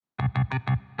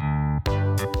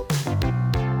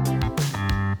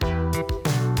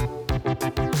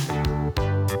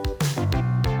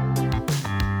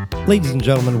Ladies and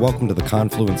gentlemen, welcome to the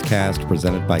Confluence Cast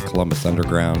presented by Columbus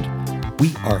Underground.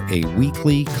 We are a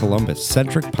weekly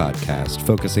Columbus-centric podcast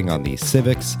focusing on the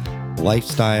civics,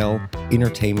 lifestyle,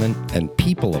 entertainment, and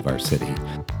people of our city.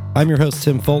 I'm your host,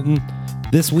 Tim Fulton.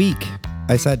 This week,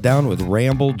 I sat down with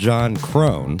Ramble John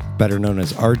Crone, better known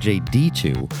as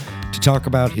RJD2, to talk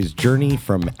about his journey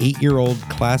from 8-year-old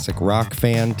classic rock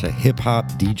fan to hip-hop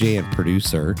DJ and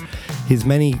producer, his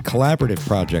many collaborative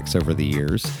projects over the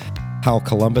years, how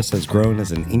Columbus has grown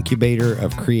as an incubator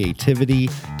of creativity,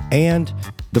 and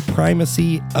the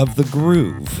primacy of the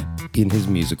groove in his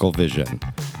musical vision.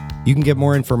 You can get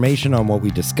more information on what we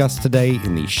discussed today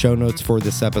in the show notes for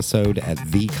this episode at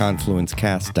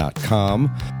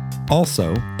theconfluencecast.com.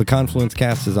 Also, the Confluence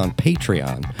Cast is on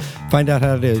Patreon. Find out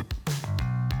how to...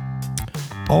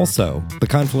 the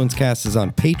Confluence Cast is on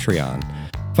Patreon.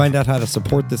 Find out how to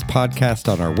support this podcast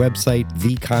on our website,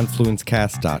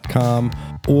 theconfluencecast.com,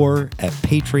 or at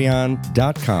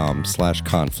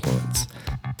patreon.com/confluence.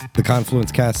 The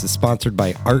Confluence Cast is sponsored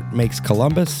by Art Makes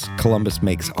Columbus, Columbus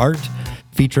Makes Art,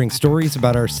 featuring stories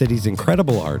about our city's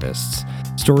incredible artists,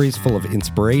 stories full of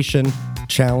inspiration,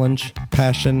 challenge,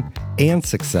 passion, and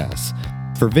success.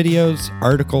 For videos,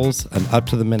 articles, an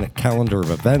up-to-the-minute calendar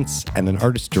of events, and an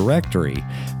artist directory,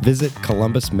 visit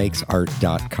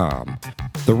columbusmakesart.com.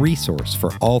 The resource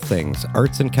for all things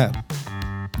arts and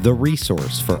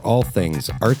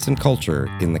culture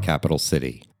in the capital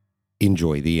city.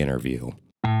 Enjoy the interview.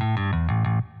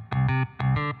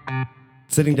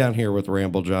 Sitting down here with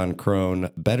Ramble John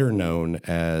Crone, better known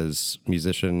as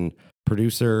musician,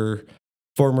 producer,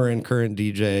 former and current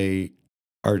DJ,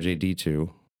 RJD2.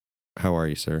 How are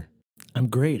you, sir? I'm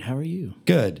great. How are you?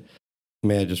 Good.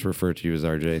 May I just refer to you as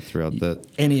RJ throughout the...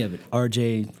 Any of it.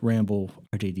 RJ, Ramble,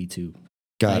 RJD2.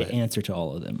 Got it. I answer to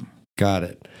all of them. Got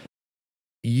it.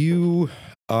 You've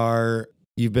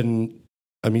been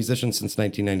a musician since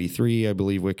 1993, I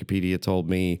believe Wikipedia told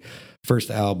me.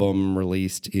 First album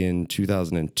released in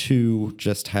 2002.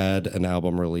 Just had an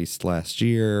album released last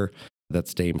year.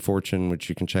 That's Dame Fortune, which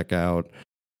you can check out.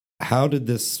 How did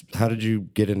you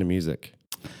get into music?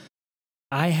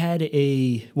 I had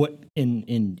in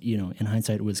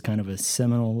hindsight, it was kind of a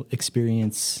seminal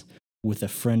experience with a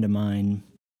friend of mine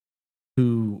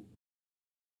who,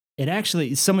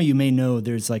 some of you may know,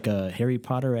 there's like a Harry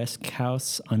Potter-esque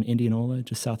house on Indianola,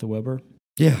 just south of Weber.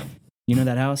 Yeah. You know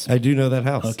that house? I do know that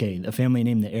house. Okay. A family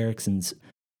named the Ericksons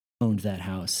owned that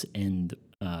house, and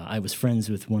I was friends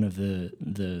with one of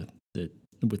with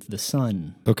the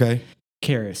son. Okay.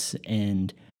 Karis,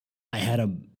 and I had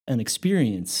an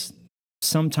experience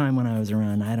sometime when I was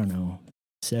around,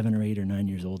 7 or 8 or 9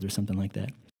 years old or something like that,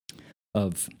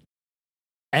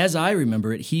 as I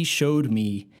remember it, he showed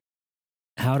me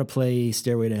how to play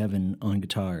Stairway to Heaven on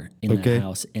guitar in that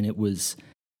house. And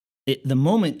the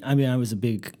moment, I was a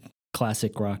big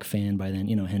classic rock fan by then,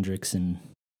 Hendrix and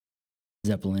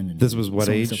Zeppelin. And this was what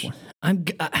so age?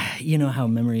 You know how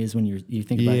memory is when you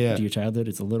think about your childhood,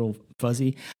 it's a little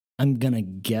fuzzy. I'm going to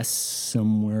guess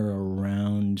somewhere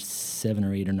around 7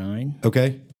 or 8 or 9.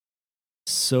 Okay.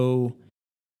 So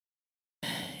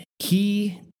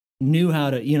he knew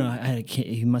how to,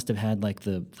 he must have had like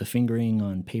the fingering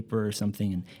on paper or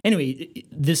something. And anyway,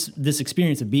 this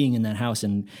experience of being in that house,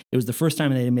 and it was the first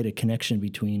time they made a connection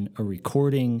between a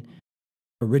recording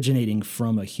originating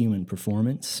from a human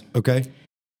performance. Okay.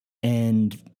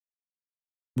 And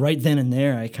right then and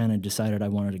there, I kind of decided I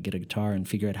wanted to get a guitar and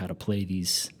figure out how to play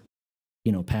these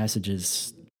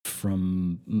passages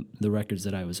from the records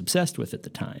that I was obsessed with at the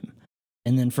time.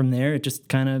 And then from there, it just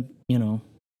kind of,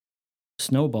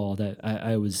 snowballed.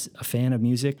 I was a fan of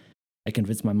music. I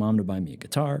convinced my mom to buy me a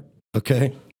guitar.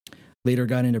 Okay. Later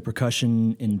got into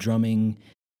percussion and drumming.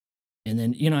 And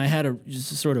then, I had a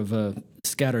sort of a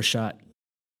scattershot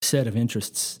set of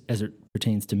interests as it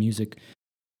pertains to music,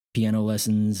 piano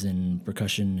lessons and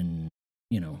percussion and,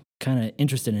 kind of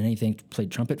interested in anything. Played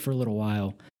trumpet for a little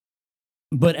while.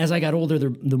 But as I got older,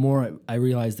 the more I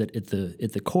realized that at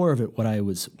the core of it,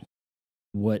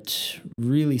 what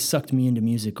really sucked me into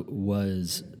music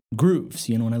was grooves.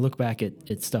 When I look back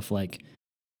at stuff like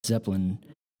Zeppelin,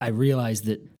 I realized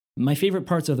that my favorite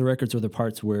parts of the records were the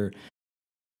parts where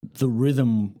the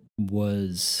rhythm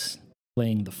was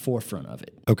playing the forefront of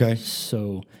it. Okay.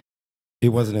 So it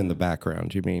wasn't in the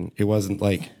background, you mean? It wasn't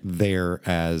like there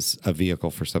as a vehicle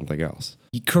for something else.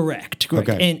 Correct.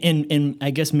 Okay. And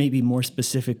I guess maybe more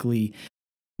specifically,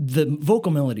 the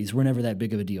vocal melodies were never that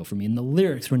big of a deal for me, and the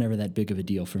lyrics were never that big of a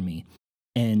deal for me.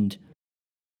 And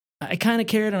I kind of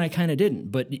cared and I kind of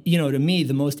didn't. But, to me,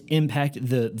 the most impact,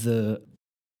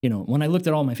 when I looked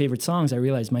at all my favorite songs, I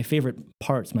realized my favorite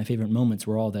parts, my favorite moments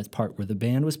were all that part where the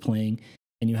band was playing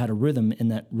and you had a rhythm,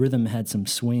 and that rhythm had some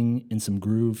swing and some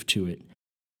groove to it.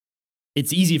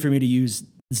 It's easy for me to use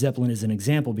Zeppelin as an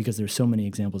example because there's so many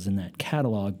examples in that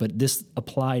catalog, but this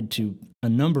applied to a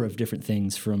number of different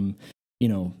things from,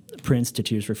 Prince to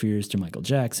Tears for Fears to Michael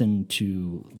Jackson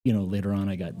to, later on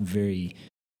I got very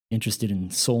interested in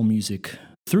soul music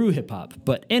through hip hop.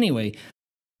 But anyway,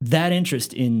 that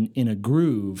interest in a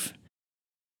groove,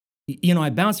 I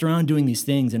bounced around doing these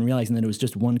things and realizing that it was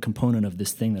just one component of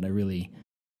this thing that I really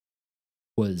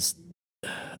was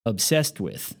obsessed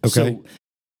with. Okay. So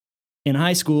in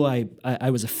high school, I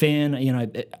was a fan.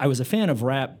 I was a fan of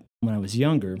rap when I was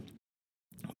younger,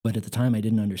 but at the time I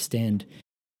didn't understand,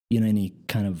 any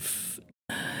kind of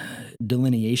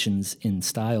delineations in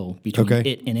style between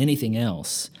it and anything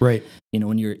else. Right.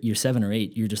 When you're 7 or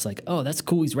 8, you're just like, oh, that's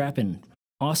cool. He's rapping.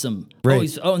 Awesome.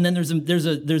 Right. And then there's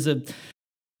a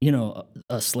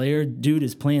Slayer dude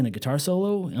is playing a guitar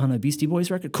solo on a Beastie Boys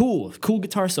record. Cool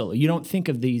guitar solo. You don't think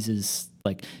of these as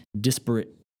like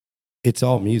disparate. It's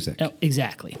all music.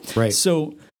 Exactly. Right.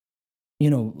 So,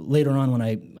 later on when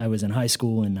I was in high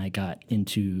school and I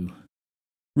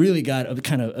really got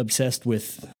kind of obsessed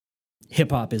with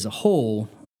hip hop as a whole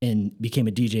and became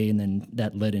a DJ, and then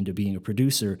that led into being a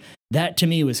producer. That to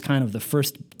me was kind of the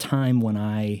first time when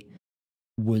I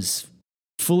was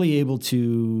fully able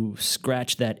to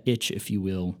scratch that itch, if you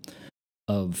will,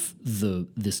 of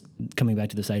this coming back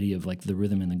to this idea of like the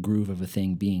rhythm and the groove of a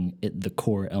thing being the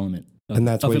core element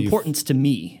of importance to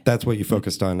me. That's what you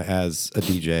focused on as a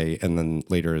DJ, and then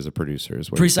later as a producer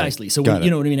as well. Precisely. So when,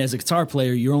 what I mean, as a guitar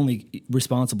player, you're only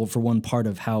responsible for one part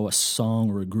of how a song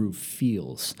or a groove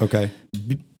feels. Okay.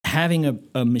 Having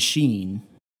a machine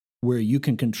where you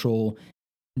can control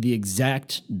the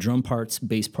exact drum parts,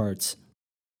 bass parts,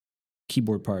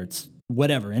 keyboard parts,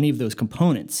 whatever, any of those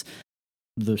components,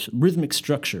 the rhythmic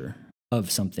structure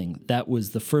of something, that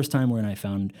was the first time when I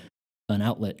found an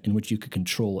outlet in which you could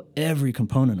control every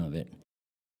component of it.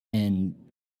 And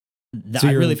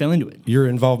I really fell into it. Your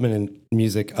involvement in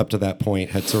music up to that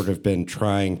point had sort of been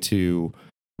trying to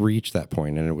reach that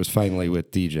point, and it was finally with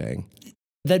DJing.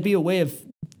 That'd be a way of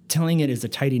telling it as a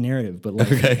tidy narrative, but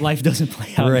life doesn't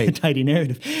play out in a tidy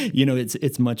narrative.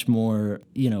 It's much more,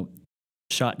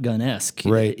 shotgun-esque.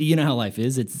 Right. You know how life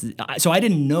is. So I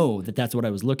didn't know that that's what I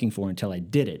was looking for until I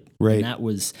did it. Right.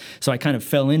 And so I kind of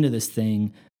fell into this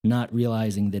thing, not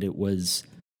realizing that it was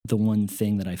the one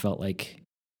thing that I felt like,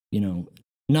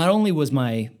 not only was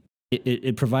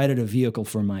it provided a vehicle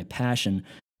for my passion,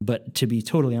 but to be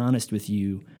totally honest with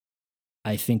you,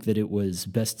 I think that it was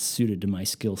best suited to my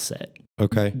skill set.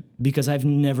 Okay. Because I've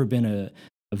never been a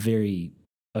very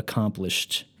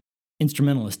accomplished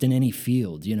instrumentalist in any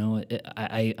field.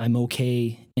 I'm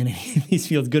okay in any of these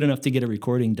fields, good enough to get a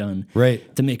recording done,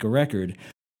 right, to make a record,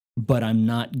 but I'm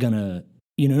not gonna,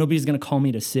 nobody's gonna call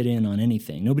me to sit in on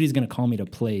anything. Nobody's gonna call me to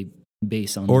play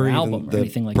bass on their album or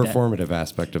anything like that. Performative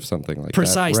aspect of something like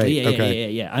Precisely. that.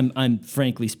 Precisely. Yeah. I'm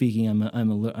frankly speaking,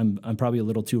 I'm probably a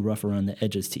little too rough around the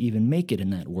edges to even make it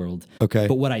in that world. Okay.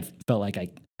 But what I felt like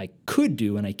I could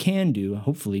do and I can do,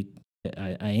 hopefully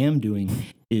I am doing,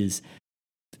 is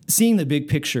seeing the big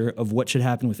picture of what should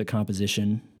happen with a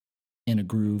composition and a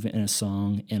groove and a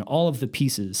song and all of the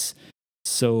pieces.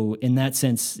 So in that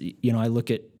sense, I look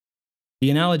at, the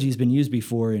analogy has been used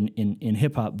before in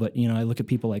hip hop, but I look at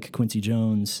people like Quincy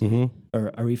Jones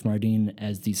or Arif Mardin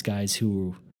as these guys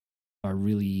who are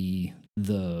really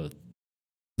the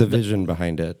vision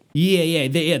behind it. Yeah,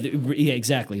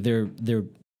 exactly. They're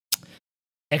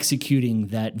executing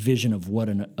that vision of what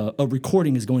a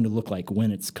recording is going to look like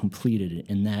when it's completed,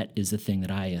 and that is the thing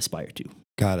that I aspire to.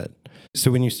 Got it.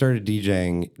 So when you started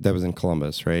DJing, that was in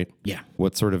Columbus, right? Yeah.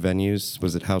 What sort of venues?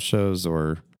 Was it house shows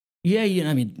or? Yeah,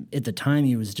 at the time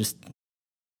it was just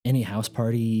any house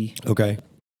party. Okay.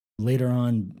 Later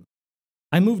on,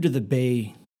 I moved to the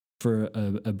Bay for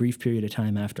a brief period of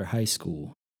time after high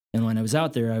school. And when I was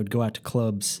out there, I would go out to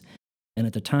clubs. And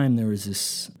at the time, there was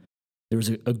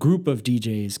a group of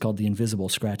DJs called the Invisible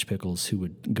Scratch Pickles who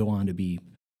would go on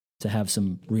to have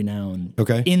some renown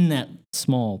in that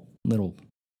small little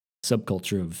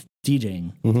subculture of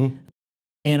DJing. Mm-hmm.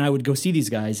 And I would go see these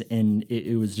guys, and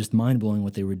it was just mind-blowing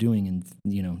what they were doing in,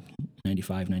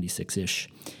 95, 96-ish.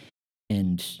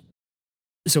 And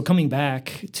so coming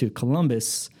back to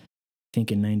Columbus, I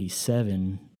think in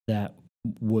 97, that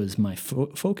was my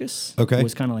focus. Okay. It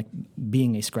was kind of like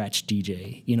being a scratch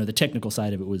DJ. The technical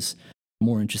side of it was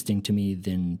more interesting to me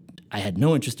than, I had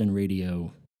no interest in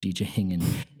radio DJing,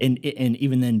 and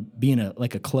even then being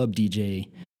a club DJ,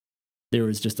 there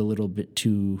was just a little bit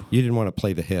too. You didn't want to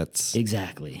play the hits.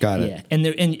 Exactly. Got it. Yeah, and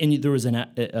there was a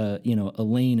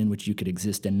lane in which you could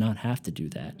exist and not have to do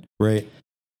that. Right.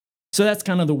 So that's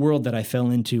kind of the world that I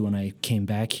fell into when I came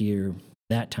back here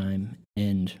that time.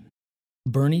 And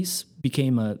Bernie's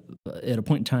became at a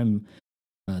point in time,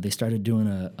 they started doing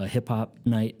a hip hop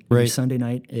night every Sunday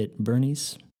night at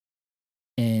Bernie's,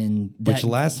 and which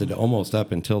lasted almost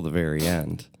up until the very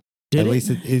end. At least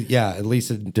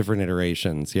in different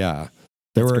iterations. Yeah,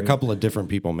 there were a couple of different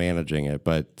people managing it,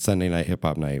 but Sunday night hip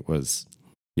hop night was,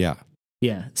 yeah.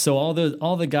 So all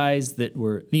the guys that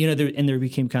were, there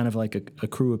became kind of like a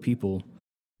crew of people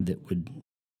that would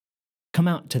come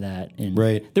out to that. And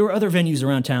there were other venues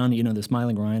around town, the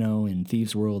Smiling Rhino and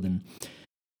Thieves World and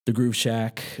the Groove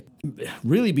Shack.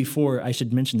 Really before, I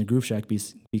should mention the Groove Shack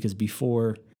because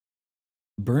before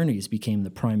Bernie's became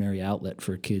the primary outlet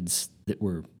for kids that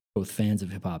were both fans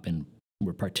of hip hop and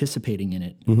were participating in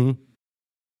it. Mm-hmm.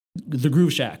 The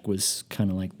Groove Shack was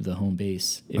kind of like the home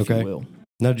base, if you will.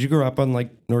 Now, did you grow up on like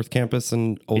North Campus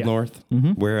and Old North?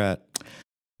 Mm-hmm. Where at?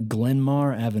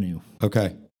 Glenmar Avenue.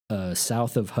 Okay.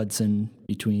 South of Hudson,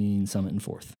 between Summit and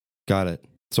 4th. Got it.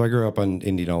 So I grew up on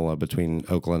Indianola between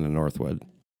Oakland and Northwood.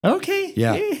 Okay.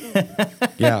 Yeah.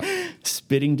 Yeah.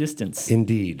 Spitting distance.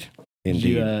 Indeed.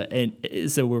 And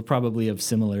so we're probably of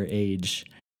similar age.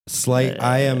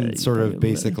 I am sort of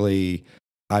basically,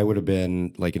 I would have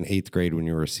been like in 8th grade when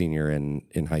you were a senior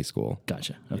in high school.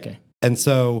 Gotcha. Okay. Yeah. And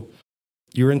so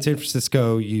you were in San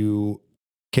Francisco, you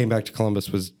came back to Columbus,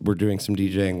 were doing some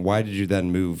DJing. Why did you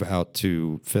then move out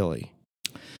to Philly?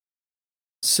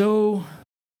 So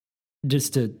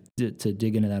just to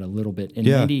dig into that a little bit,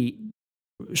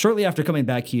 shortly after coming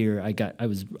back here,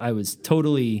 I was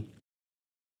totally,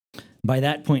 by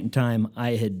that point in time,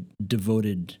 I had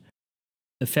devoted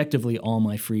effectively all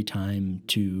my free time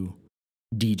to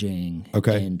DJing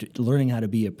and learning how to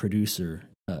be a producer,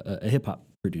 a hip hop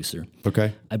producer.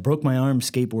 Okay. I broke my arm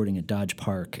skateboarding at Dodge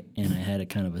Park, and I had a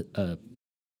kind of a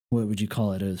what would you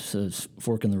call it? A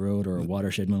fork in the road or a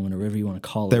watershed moment or whatever you want to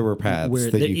call it. There were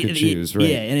paths that you could choose, right?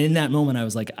 Yeah, and in that moment, I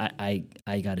was like, I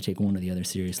got to take one or the other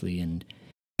seriously. And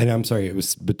I'm sorry, it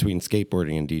was between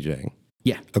skateboarding and DJing.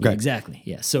 Yeah. Okay. Yeah, exactly.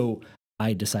 Yeah. So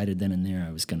I decided then and there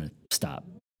I was going to stop,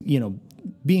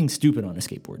 being stupid on a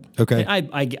skateboard. Okay. I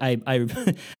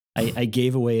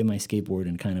gave away my skateboard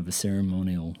in kind of a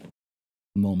ceremonial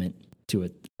moment to a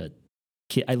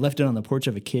kid. I left it on the porch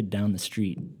of a kid down the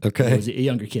street. Okay. It was a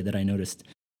younger kid that I noticed,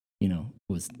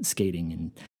 was skating,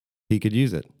 and he could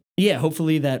use it. Yeah,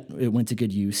 hopefully that it went to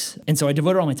good use. And so I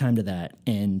devoted all my time to that.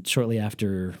 And shortly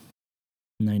after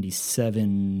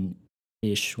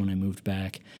 97-ish, when I moved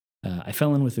back, I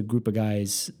fell in with a group of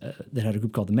guys that had a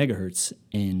group called the Megahertz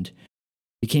and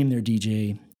became their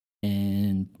DJ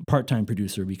and part-time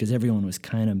producer because everyone was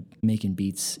kind of making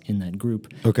beats in that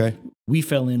group. Okay. We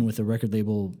fell in with a record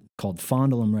label called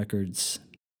Fondulum Records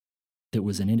that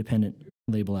was an independent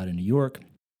label out of New York,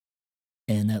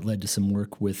 and that led to some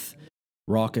work with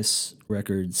Raucous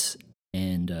Records,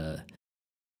 and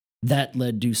that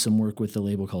led to some work with the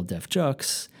label called Def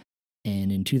Jux.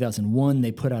 And in 2001,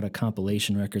 they put out a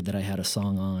compilation record that I had a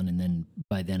song on, and then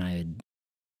by then I had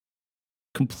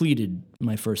completed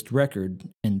my first record,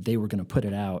 and they were going to put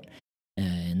it out.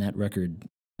 And that record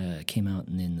came out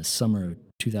in the summer of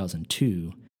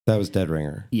 2002. That was Dead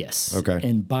Ringer. Yes. Okay.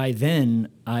 And by then,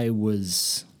 I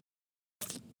was,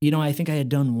 I think I had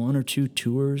done 1 or 2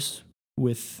 tours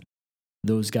with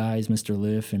those guys, Mr.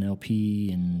 Liff and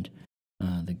LP, and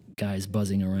the guys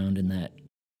buzzing around in that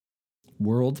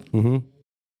world. Mm-hmm.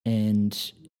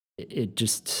 And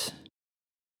it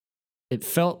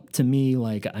felt to me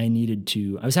like I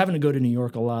was having to go to New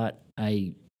York a lot.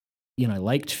 I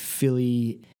liked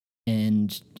Philly,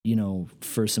 and,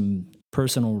 for some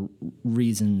personal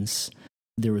reasons,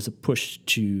 there was a push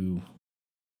to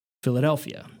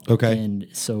Philadelphia. Okay. And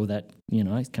so that,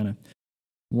 I kind of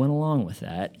went along with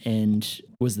that and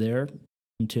was there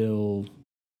until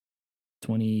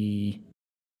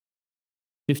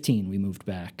 2015. We moved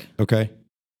back. Okay.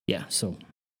 Yeah. So.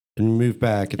 And we moved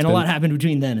back. And a lot happened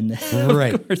between then and then,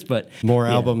 right. Of course, but more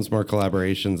albums, more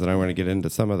collaborations, and I want to get into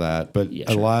some of that. But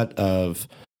a lot of,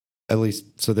 at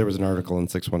least, so there was an article in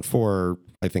 614,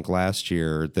 I think last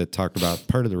year, that talked about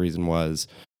part of the reason was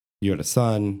you had a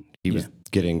son, he was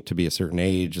getting to be a certain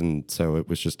age, and so it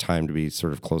was just time to be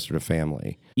sort of closer to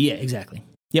family. Yeah, exactly.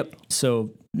 Yep. So,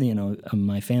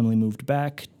 my family moved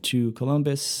back to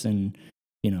Columbus and,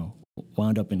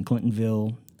 wound up in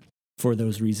Clintonville for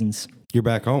those reasons. You're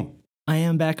back home. I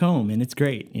am back home, and it's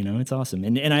great. It's awesome.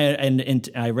 And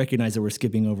I recognize that we're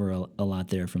skipping over a lot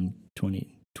there from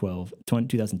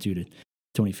 2002 to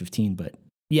 2015. But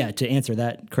yeah, to answer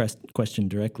that question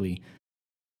directly,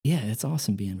 yeah, it's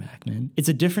awesome being back, man. It's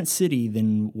a different city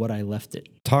than what I left it.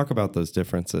 Talk about those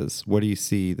differences. What do you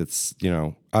see that's,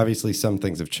 obviously some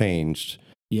things have changed.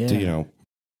 Yeah.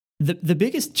 The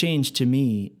biggest change to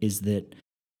me is that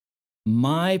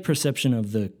my perception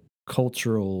of the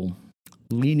cultural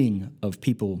leaning of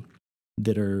people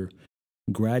that are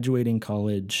graduating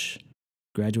college,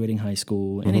 graduating high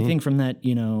school, anything from that,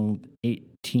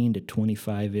 18 to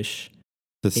 25-ish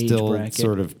that's age still bracket.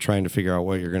 Sort of trying to figure out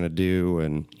what you're going to do.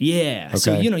 And yeah. Okay.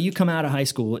 So, you come out of high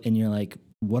school and you're like,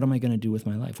 what am I going to do with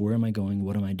my life? Where am I going?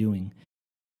 What am I doing?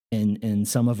 And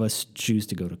some of us choose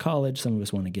to go to college. Some of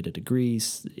us want to get a degree.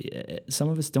 Some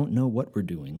of us don't know what we're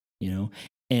doing,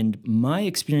 And my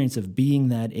experience of being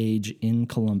that age in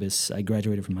Columbus, I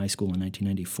graduated from high school in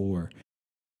 1994.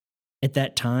 At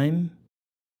that time,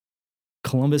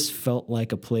 Columbus felt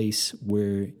like a place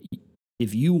where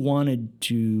if you wanted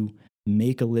to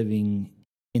make a living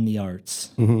in the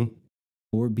arts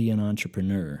or be an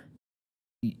entrepreneur,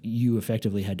 you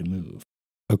effectively had to move.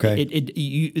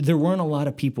 Okay. There weren't a lot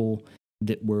of people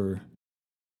that were,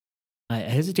 I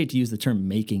hesitate to use the term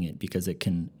making it because it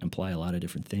can imply a lot of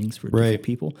different things for different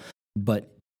people, but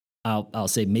I'll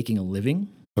say making a living.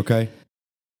 Okay.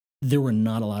 There were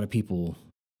not a lot of people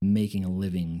making a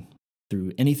living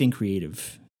through anything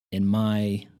creative in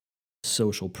my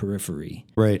social periphery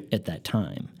at that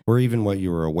time. Or even what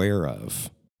you were aware of.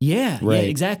 Yeah,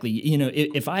 exactly.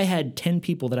 If I had 10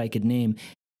 people that I could name,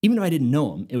 even if I didn't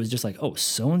know them, it was just like, oh,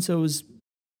 so-and-so's,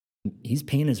 he's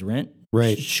paying his rent,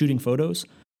 shooting photos.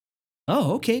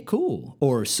 Oh, okay, cool.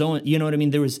 Or so, you know what I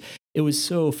mean? It was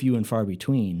so few and far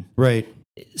between. Right.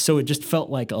 So it just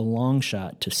felt like a long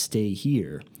shot to stay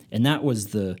here. And that was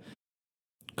the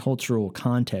cultural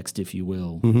context, if you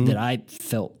will, that I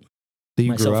felt that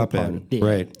you myself grew up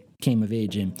in. Came of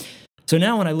age in. So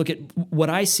now when I look at what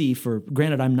I see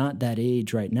granted, I'm not that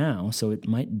age right now, so it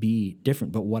might be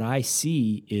different, but what I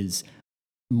see is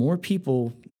more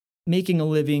people making a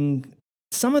living,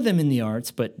 some of them in the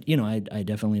arts, but, I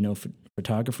definitely know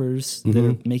photographers that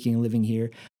are making a living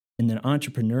here. And then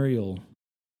entrepreneurial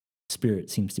spirit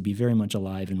seems to be very much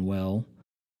alive and well.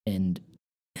 And,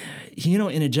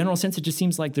 in a general sense, it just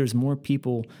seems like there's more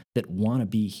people that want to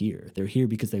be here. They're here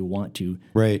because they want to,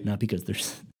 not because they're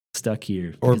stuck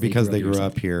here. Or because they grew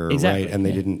up here, exactly. And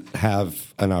they didn't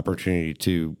have an opportunity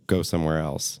to go somewhere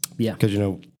else. Yeah. Because,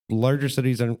 larger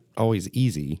cities aren't always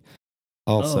easy.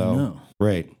 Also. Oh, no.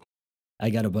 Right. I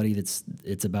got a buddy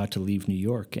it's about to leave New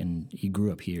York, and he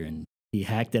grew up here, and he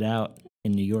hacked it out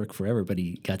in New York forever, but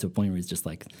he got to a point where he's just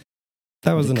like,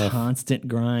 that was the enough. Constant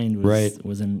grind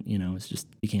wasn't, it just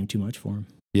became too much for him.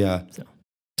 Yeah. So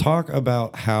talk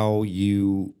about how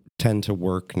you tend to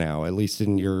work now, at least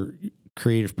in your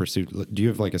creative pursuit. Do you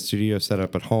have like a studio set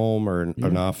up at home or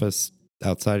an office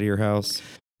outside of your house?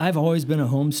 I've always been a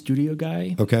home studio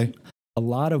guy. Okay. A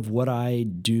lot of what I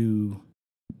do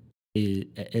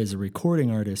as a recording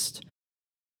artist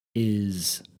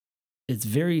it's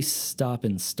very stop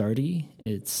and starty.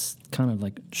 It's kind of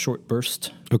like short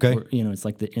burst. Okay. Or, it's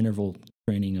like the interval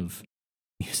training of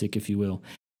music, if you will.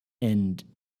 And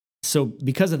so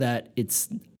because of that,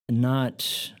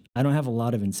 I don't have a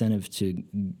lot of incentive to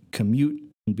commute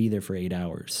and be there for 8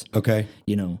 hours. Okay.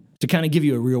 To kind of give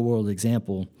you a real world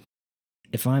example,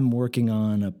 if I'm working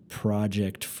on a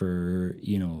project for,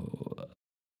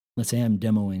 let's say I'm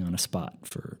demoing on a spot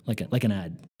for like an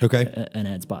ad. Okay. An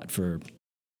ad spot for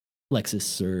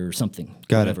Lexus or something.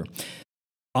 Got whatever.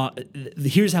 It.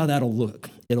 Here's how that'll look.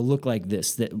 It'll look like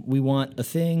this, that we want a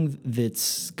thing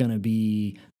that's going to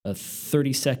be a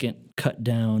 30-second cut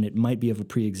down. It might be of a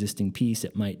pre-existing piece.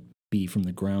 It might be from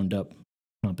the ground up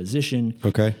composition.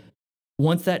 Okay.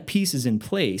 Once that piece is in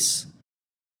place,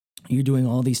 you're doing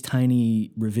all these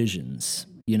tiny revisions,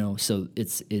 so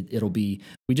it'll be,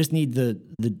 we just need the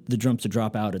drums to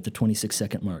drop out at the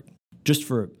 26-second mark just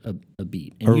for a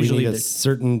beat. And or usually we need a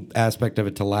certain aspect of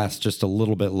it to last just a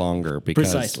little bit longer.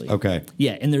 Precisely. Okay.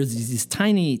 Yeah, and there's these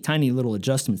tiny, tiny little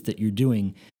adjustments that you're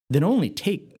doing that only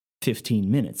take 15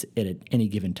 minutes at any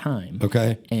given time.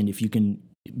 Okay. And if you can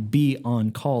be on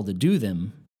call to do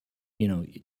them,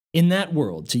 in that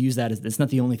world, to use that as, it's not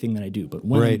the only thing that I do, but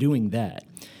when I'm doing that,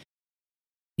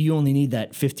 you only need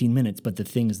that 15 minutes, but the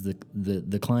thing is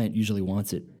the client usually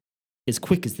wants it as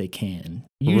quick as they can.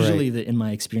 Usually, in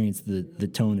my experience, the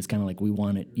tone is kind of like, we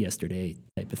want it yesterday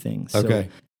type of thing. So okay.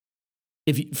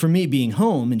 For me, being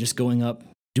home and just going up,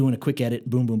 doing a quick edit,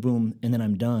 boom, boom, boom, and then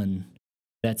I'm done,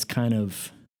 that's kind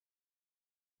of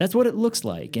That's what it looks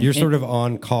like. You're sort of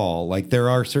on call. Like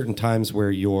there are certain times where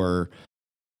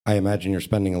I imagine you're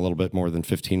spending a little bit more than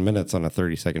 15 minutes on a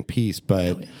 30-second piece,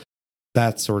 but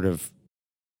that's sort of,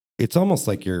 it's almost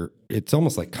like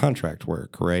contract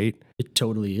work, right? It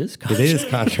totally is. It is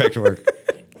contract work.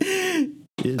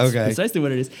 It's okay. precisely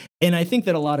what it is. And I think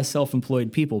that a lot of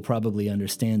self-employed people probably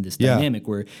understand this dynamic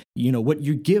where, what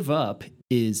you give up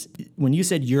is, when you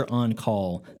said you're on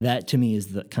call, that to me is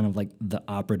the kind of like the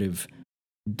operative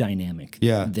dynamic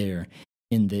there,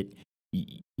 in that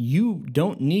you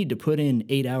don't need to put in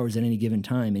 8 hours at any given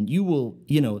time, and you will,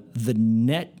 the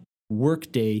net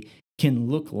workday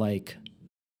can look like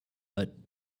a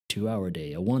 2-hour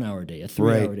day, a 1-hour day, a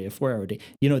 3-hour day, a 4-hour day.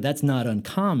 That's not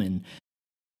uncommon.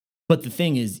 But the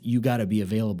thing is, you got to be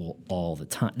available all the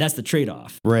time. That's the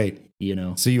trade-off. Right.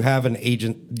 So you have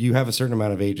you have a certain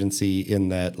amount of agency in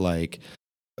that, like,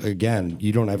 again,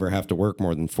 you don't ever have to work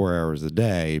more than 4 hours a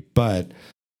day. But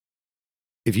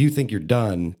if you think you're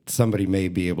done, somebody may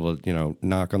be able to,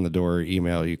 knock on the door,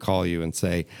 email you, call you and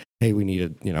say, hey, we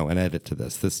need an edit to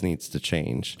this. This needs to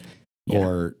change. Yeah.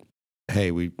 Or,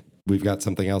 hey, we've got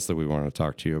something else that we want to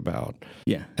talk to you about.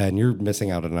 Yeah. And you're missing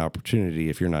out on an opportunity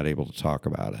if you're not able to talk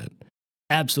about it.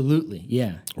 Absolutely.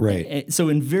 Yeah. Right. So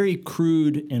in very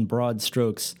crude and broad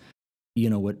strokes,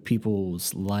 what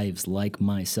people's lives like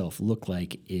myself look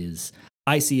like is,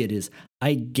 I see it as,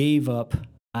 I gave up,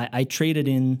 I traded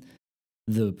in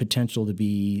the potential to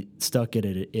be stuck at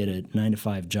a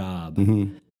 9-to-5 job,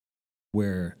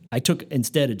 where I took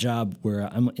instead a job where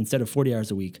instead of 40 hours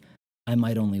a week, I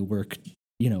might only work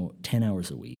 10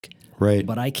 hours a week. Right.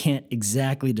 But I can't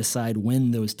exactly decide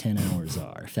when those 10 hours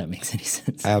are, if that makes any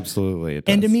sense. Absolutely. It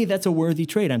does. And to me, that's a worthy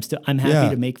trade. I'm happy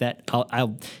to make that.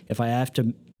 If I have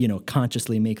to,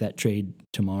 consciously make that trade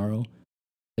tomorrow,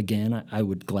 again, I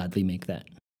would gladly make that.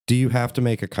 Do you have to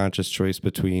make a conscious choice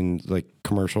between like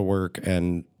commercial work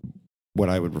and what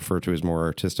I would refer to as more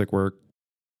artistic work?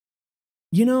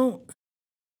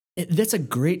 That's a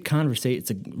great conversation. It's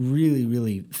a really,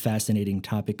 really fascinating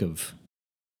topic of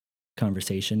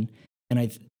conversation. And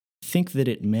I think that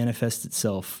it manifests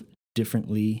itself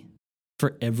differently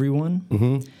for everyone.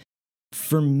 Mm-hmm.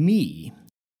 For me,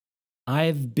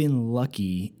 I've been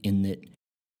lucky in that,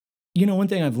 one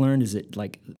thing I've learned is that,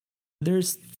 like,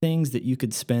 there's things that you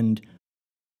could spend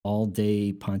all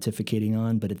day pontificating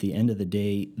on, but at the end of the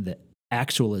day, the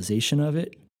actualization of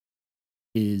it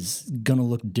is going to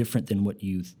look different than what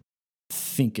you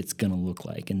think it's going to look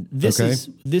like. And this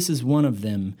is one of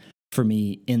them for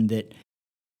me, in that,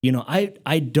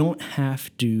 I don't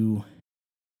have to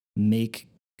make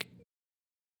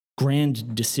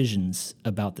grand decisions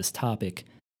about this topic,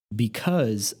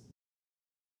 because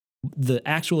the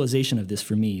actualization of this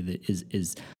for me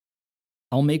is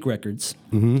I'll make records,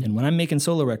 and when I'm making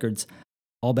solo records,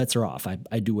 all bets are off.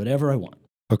 I do whatever I want.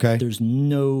 Okay. There's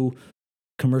no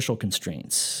commercial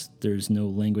constraints. There's no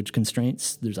language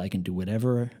constraints. I can do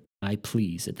whatever I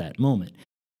please at that moment.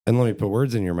 And let me put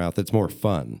words in your mouth. It's more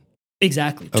fun.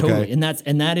 Exactly. Totally. And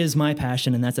that is my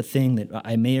passion. And that's a thing that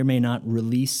I may or may not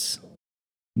release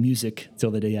music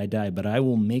till the day I die, but I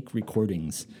will make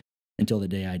recordings until the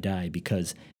day I die,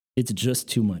 because it's just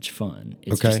too much fun.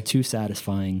 It's just too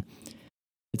satisfying.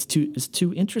 It's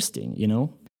too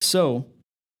interesting, So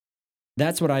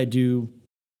that's what I do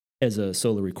as a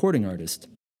solo recording artist.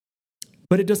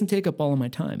 But it doesn't take up all of my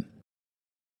time.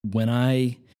 When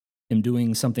I am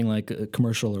doing something like a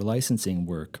commercial or licensing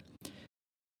work,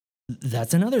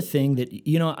 that's another thing that,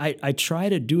 I try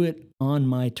to do it on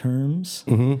my terms.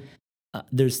 Mm-hmm.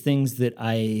 There's things that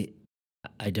I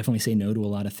definitely say no to a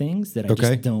lot of things that I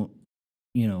just don't,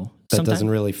 that doesn't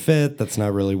really fit. That's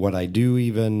not really what I do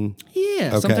even.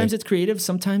 Yeah. Sometimes it's creative.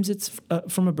 Sometimes it's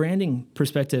from a branding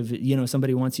perspective.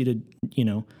 Somebody wants you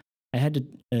to, I had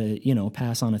to,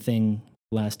 pass on a thing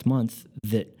last month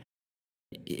that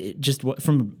just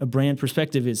from a brand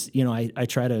perspective is, I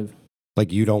try to.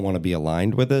 Like, you don't want to be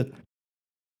aligned with it?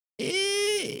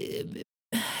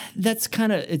 That's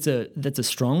kind of, that's a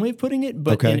strong way of putting it.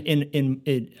 But in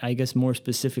it, I guess more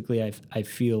specifically, I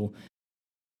feel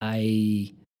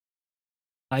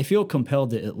compelled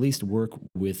to at least work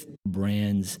with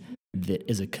brands that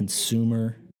as a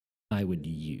consumer I would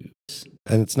use.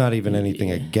 And it's not even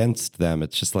anything against them.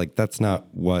 It's just like, that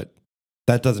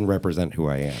doesn't represent who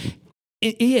I am.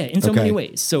 In so many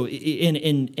ways. So,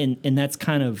 and that's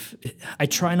kind of, I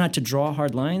try not to draw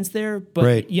hard lines there,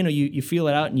 but you feel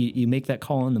it out and you make that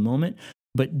call in the moment.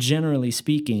 But generally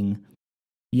speaking,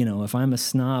 if I'm a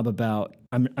snob about,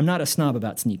 I'm not a snob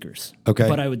about sneakers. Okay.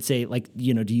 But I would say, like,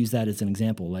 to use that as an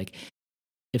example, like,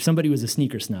 if somebody was a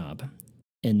sneaker snob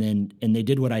and they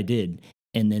did what I did,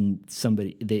 and then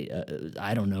somebody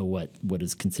I don't know what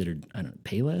is considered, I don't know,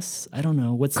 Payless. I don't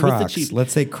know what's Crocs. the cheap.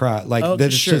 Let's say Crocs. Like Oh,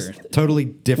 that's sure. just totally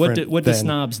different. What do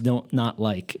snobs not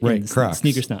like? Right, Crocs.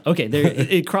 Sneaker snob.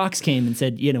 Okay, Crocs came and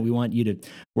said, we want you to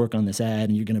work on this ad,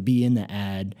 and you're going to be in the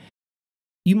ad.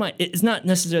 You might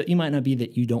not be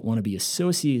that you don't want to be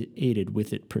associated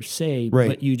with it per se, right.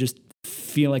 but you just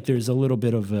feel like there's a little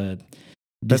bit of a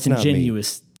That's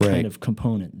disingenuous right. kind of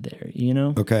component there,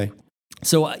 Okay.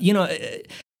 So,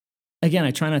 again,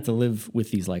 I try not to live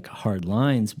with these like hard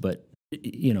lines, but,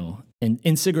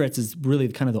 and cigarettes is really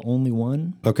kind of the only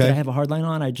one that I have a hard line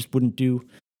on. I just wouldn't do,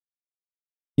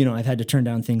 I've had to turn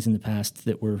down things in the past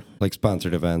that were like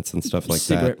sponsored events and stuff like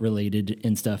cigarette related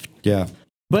and stuff. Yeah.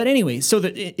 But anyway, so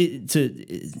that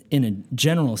in a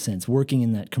general sense, working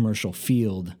in that commercial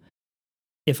field,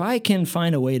 if I can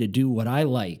find a way to do what I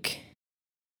like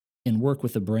and work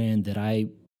with a brand that I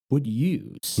would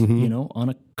use, on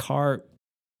a car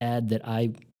ad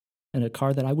in a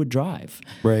car that I would drive,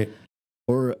 right,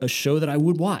 or a show that I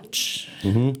would watch,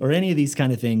 mm-hmm. or any of these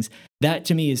kind of things, that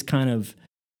to me is kind of,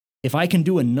 if I can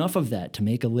do enough of that to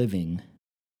make a living,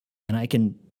 and I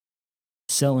can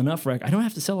sell enough records, I don't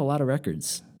have to sell a lot of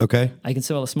records. Okay. I can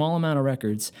sell a small amount of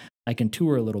records. I can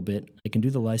tour a little bit. I can do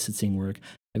the licensing work.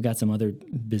 I've got some other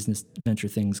business venture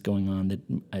things going on that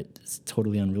it's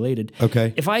totally unrelated.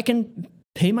 Okay. If I can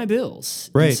pay my bills,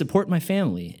 right, and support my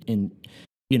family, and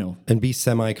and be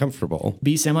semi-comfortable,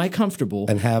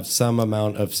 and have some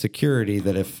amount of security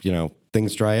that if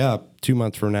things dry up 2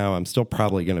 months from now, I'm still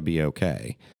probably going to be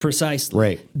okay. Precisely.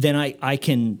 Right. Then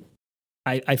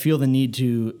I feel the need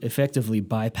to effectively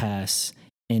bypass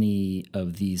any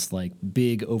of these like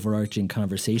big overarching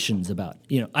conversations about,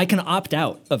 I can opt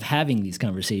out of having these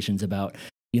conversations about,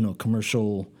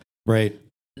 commercial, right,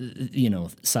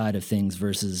 side of things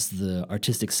versus the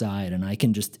artistic side. And I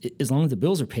can just, as long as the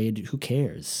bills are paid, who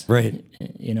cares? Right.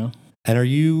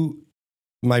 And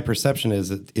my perception is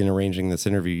that in arranging this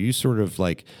interview, you sort of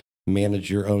like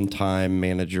manage your own time,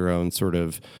 manage your own sort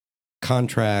of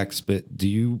contracts, but do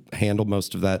you handle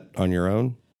most of that on your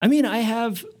own? I mean, I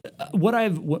have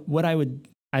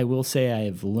I will say I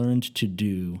have learned to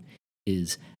do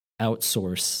is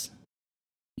outsource.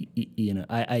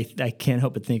 I can't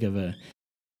help but think of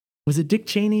was it Dick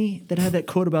Cheney that had that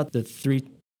quote about the 3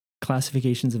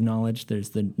 classifications of knowledge? There's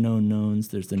the known knowns,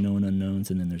 there's the known unknowns,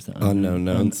 and then there's the unknown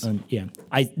knowns. Yeah.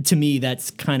 To me,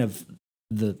 that's kind of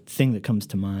the thing that comes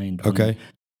to mind when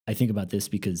I think about this,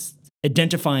 because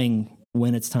identifying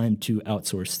when it's time to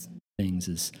outsource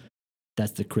things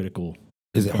that's the critical.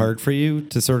 Is it hard for you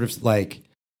to sort of like,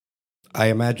 I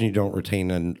imagine you don't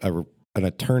retain an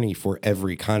attorney for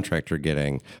every contract you're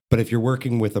getting, but if you're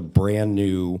working with a brand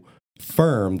new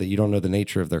firm that you don't know the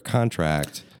nature of their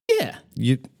contract,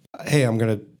 I'm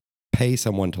going to pay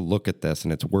someone to look at this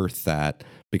and it's worth that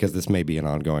because this may be an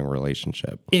ongoing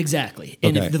relationship. Exactly.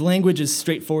 And if the language is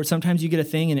straightforward, sometimes you get a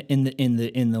thing and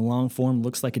in the long form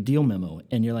looks like a deal memo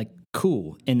and you're like,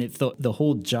 cool. And if the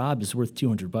whole job is worth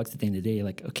 $200 at the end of the day, you're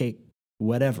like, okay,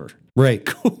 whatever. Right.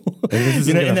 Cool. And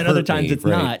then other times it's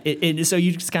not. So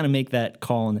you just kind of make that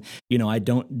call. And, I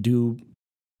don't do,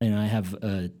 I have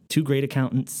 2 great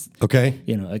accountants. Okay.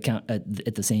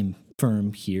 At the same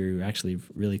firm here. We're actually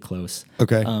really close.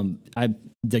 Okay. I'm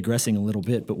digressing a little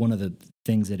bit, but one of the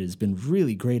things that has been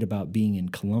really great about being in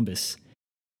Columbus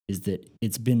is that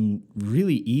it's been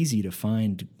really easy to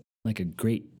find like a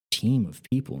great team of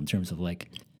people in terms of like,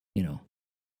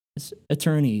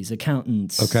 attorneys,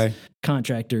 accountants,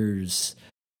 contractors.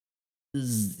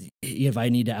 If I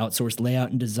need to outsource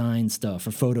layout and design stuff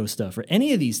or photo stuff or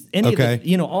any of these,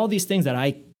 all these things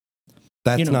that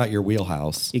that's not your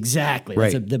wheelhouse. Exactly.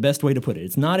 Right. That's the best way to put it.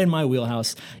 It's not in my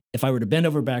wheelhouse. If I were to bend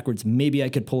over backwards, maybe I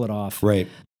could pull it off. Right.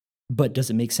 But does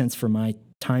it make sense for my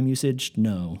time usage?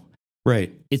 No.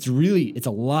 Right. It's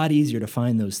a lot easier to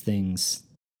find those things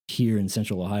here in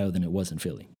Central Ohio than it was in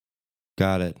Philly.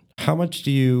 Got it. How much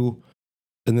do you,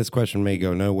 and this question may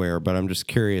go nowhere, but I'm just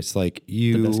curious, like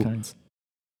The best kinds.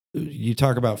 You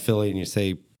talk about Philly and you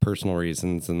say personal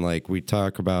reasons, and like we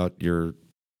talk about your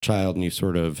child and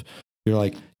you're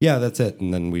like, yeah, that's it.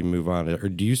 And then we move on. Or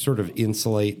do you sort of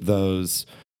insulate those,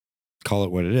 call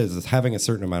it what it is having a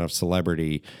certain amount of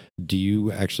celebrity? Do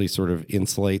you actually sort of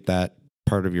insulate that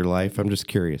part of your life? I'm just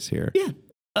curious here. Yeah.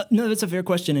 No, that's a fair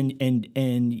question.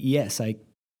 And yes, I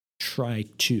try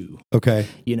to. Okay.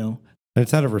 And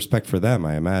it's out of respect for them,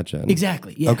 I imagine.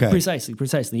 Exactly. Yeah. Okay.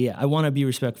 Precisely. Yeah. I want to be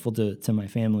respectful to my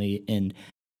family. And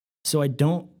so I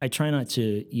try not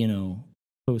to,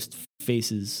 post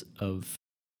faces of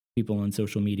people on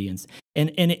social media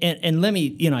and let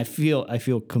me, I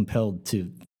feel compelled to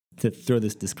throw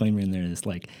this disclaimer in there. It's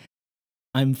like,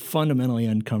 I'm fundamentally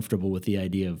uncomfortable with the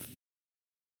idea of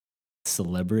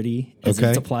celebrity as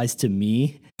Okay. it applies to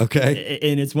me. Okay.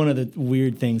 And it's one of the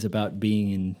weird things about being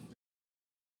in,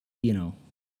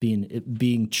 being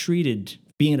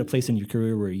at a place in your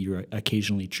career where you're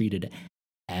occasionally treated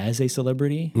as a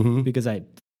celebrity. Mhm. Because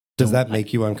Does that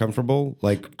make you uncomfortable?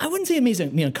 Like, I wouldn't say it makes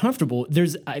me uncomfortable.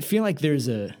 I feel like there's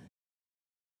a,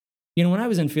 when I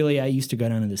was in Philly, I used to go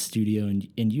down to the studio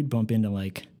and you'd bump into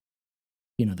like,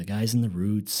 the guys in the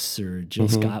Roots, or Jill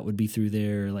Scott would be through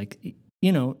there. Like,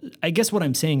 I guess what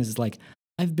I'm saying is like,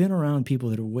 I've been around people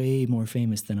that are way more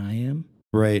famous than I am.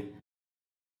 right.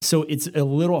 So it's a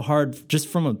little hard just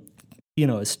from a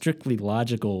strictly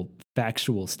logical,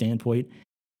 factual standpoint.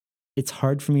 It's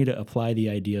hard for me to apply the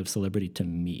idea of celebrity to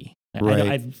me.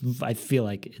 Right. I feel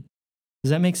like does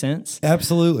that make sense?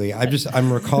 Absolutely.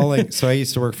 I'm recalling. So I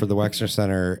used to work for the Wexner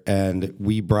Center, and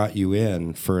we brought you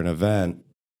in for an event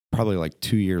probably like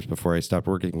 2 years before I stopped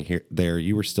working there.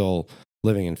 You were still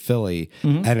living in Philly,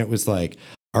 and it was like,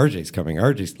 RJ's coming.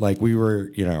 RJ's like, we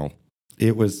were,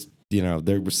 it was,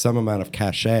 there was some amount of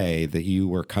cachet that you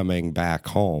were coming back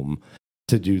home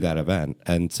to do that event.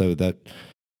 And so that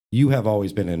you have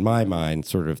always been in my mind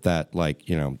sort of that, like,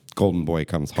 golden boy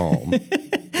comes home.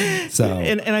 So,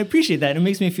 and I appreciate that. It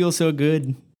makes me feel so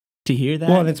good to hear that.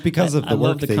 Well, and it's because of the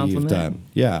work that compliment. you've done.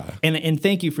 Yeah. And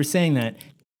thank you for saying that.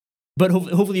 But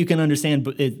hopefully you can understand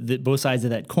both sides of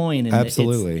that coin. And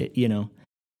absolutely.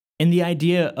 And the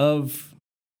idea of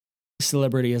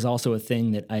celebrity is also a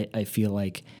thing that I feel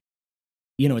like,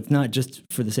 it's not just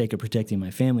for the sake of protecting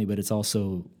my family, but it's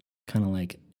also kind of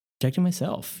like protecting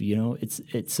myself.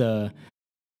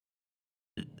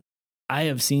 I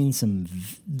have seen some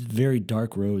very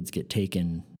dark roads get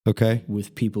taken. Okay.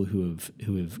 With people who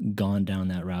have gone down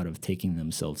that route of taking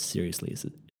themselves seriously as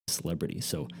a celebrity.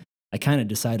 So I kind of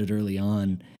decided early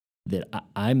on that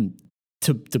I'm,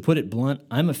 to put it blunt,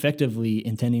 I'm effectively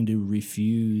intending to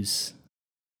refuse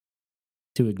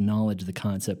to acknowledge the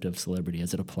concept of celebrity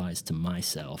as it applies to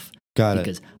myself. Got it.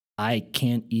 Because I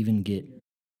can't even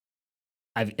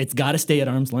it's got to stay at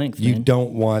arm's length. You man.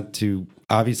 don't want to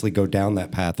obviously go down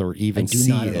that path or even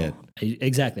see it.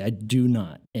 Exactly. I do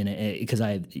not. And because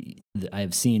I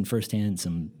have seen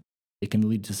firsthand it can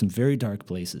lead to some very dark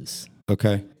places.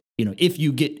 Okay. If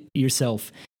you get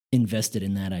yourself invested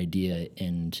in that idea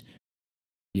and,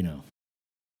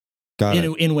 Got it.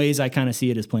 In ways I kind of see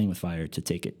it as playing with fire to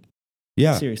take it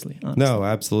seriously. Honestly. No,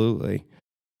 absolutely.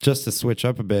 Just to switch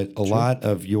up a bit, a lot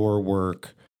of your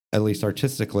work, at least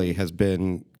artistically, has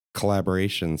been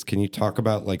collaborations. Can you talk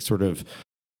about like sort of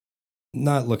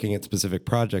not looking at specific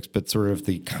projects, but sort of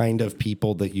the kind of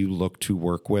people that you look to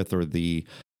work with or the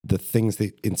things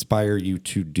that inspire you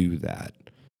to do that?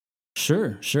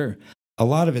 Sure. A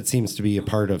lot of it seems to be a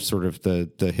part of sort of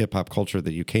the hip hop culture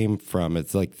that you came from.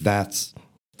 It's like those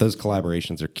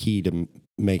collaborations are key to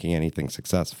making anything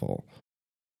successful.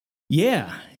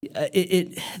 Yeah,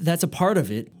 that's a part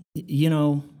of it.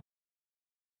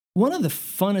 One of the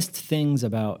funnest things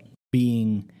about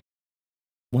being,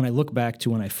 when I look back to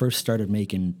when I first started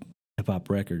making hip hop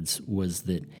records, was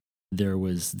that there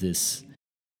was this,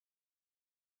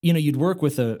 you'd work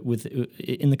with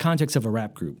in the context of a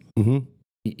rap group, at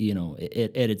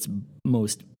its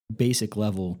most basic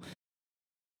level.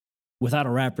 Without a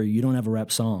rapper, you don't have a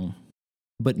rap song,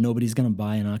 but nobody's going to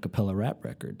buy an a cappella rap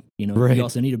record. Right. You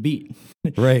also need a beat.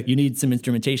 Right. You need some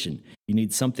instrumentation. You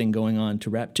need something going on to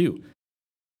rap too.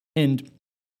 And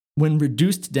when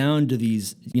reduced down to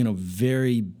these,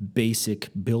 very basic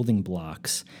building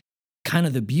blocks, kind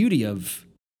of the beauty of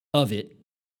it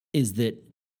is that,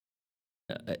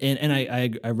 and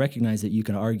I recognize that you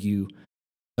can argue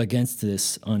against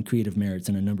this on creative merits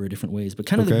in a number of different ways, but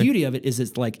kind of the beauty of it is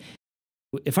it's like,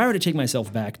 if I were to take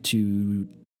myself back to,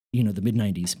 the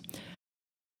mid-90s,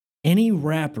 any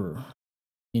rapper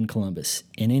in Columbus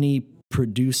and any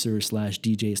producer /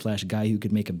 DJ / guy who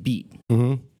could make a beat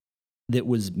that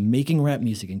was making rap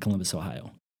music in Columbus,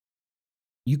 Ohio,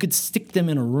 you could stick them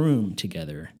in a room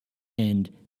together and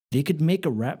they could make a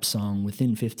rap song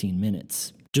within 15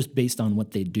 minutes just based on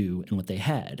what they do and what they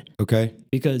had. Okay.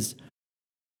 Because,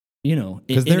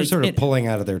 they're sort of pulling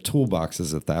out of their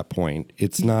toolboxes at that point.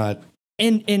 It's not...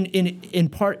 And in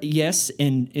part, yes,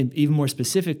 and even more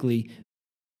specifically,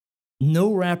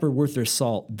 no rapper worth their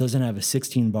salt doesn't have a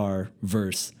 16-bar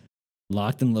verse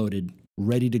locked and loaded,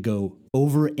 ready to go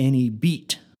over any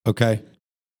beat. Okay.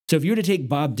 So if you were to take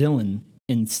Bob Dylan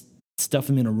and stuff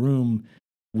him in a room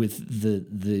with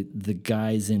the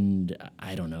guys in,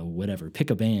 I don't know, whatever,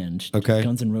 pick a band,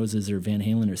 Guns N' Roses or Van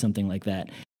Halen or something like that,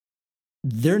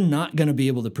 they're not going to be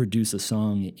able to produce a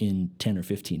song in 10 or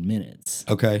 15 minutes.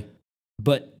 Okay.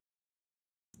 But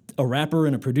a rapper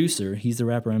and a producer, he's the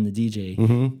rapper, I'm the DJ,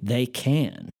 Mm-hmm. they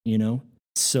can,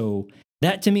 So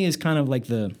that to me is kind of like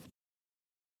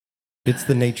It's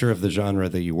the nature of the genre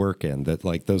that you work in, that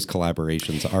like those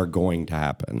collaborations are going to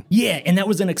happen. Yeah, and that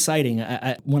was an exciting.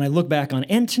 When I look back on,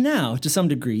 and to now, to some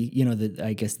degree,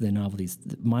 I guess the novelty's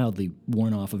mildly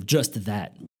worn off of just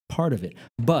that part of it.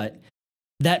 But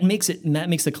that makes the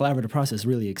collaborative process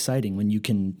really exciting when you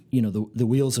can, the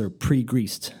wheels are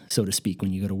pre-greased, so to speak,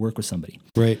 when you go to work with somebody.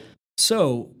 Right.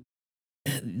 So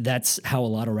that's how a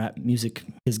lot of rap music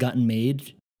has gotten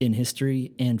made in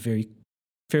history, and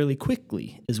fairly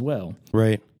quickly as well.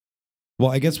 Right.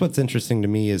 Well, I guess what's interesting to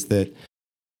me is that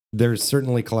there's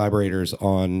certainly collaborators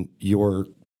on your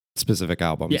specific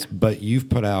albums, but you've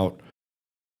put out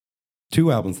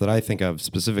 2 albums that I think of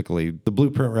specifically, the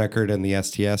Blueprint record and the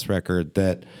STS record,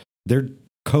 that they're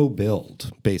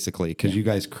co-build basically because you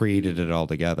guys created it all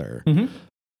together. Mm-hmm.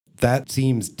 That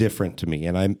seems different to me,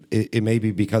 and it may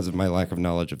be because of my lack of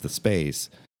knowledge of the space.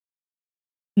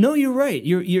 No, you're right.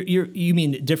 You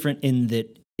mean different in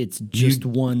that it's just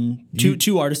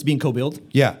two artists being co-billed?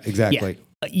 Yeah, exactly.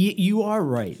 Yeah. You are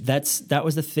right. That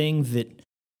was the thing that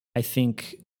I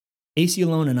think AC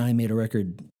Alone and I made a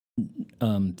record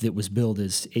that was billed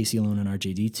as AC Alone and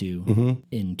RJD2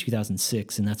 in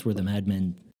 2006, and that's where the Mad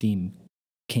Men theme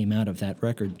came out of that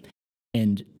record.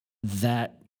 And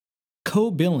that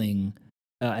co-billing,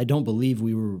 I don't believe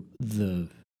we were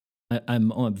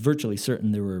I'm virtually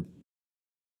certain there were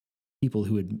people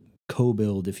who had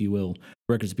co-billed, if you will,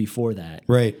 records before that.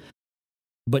 Right.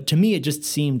 But to me, it just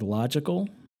seemed logical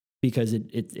because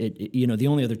it the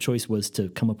only other choice was to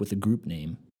come up with a group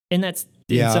name. And that's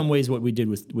in some ways what we did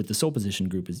with the Soul Position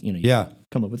group is, you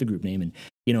come up with a group name. And,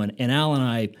 and Al and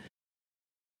I,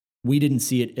 we didn't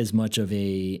see it as much of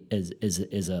as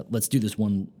a let's do this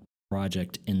one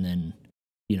project and then,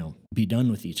 be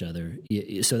done with each other.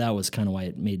 So that was kind of why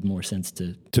it made more sense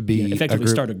to be effectively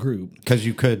start a group. Because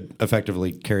you could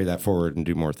effectively carry that forward and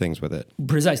do more things with it.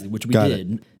 Precisely, which we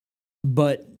did.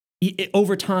 But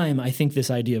over time, I think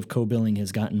this idea of co-billing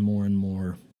has gotten more and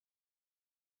more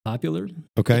popular.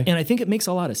 Okay. And I think it makes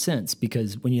a lot of sense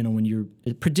because when you're,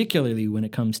 particularly when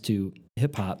it comes to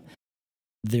hip hop,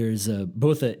 there's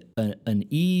both an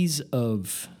ease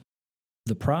of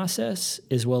the process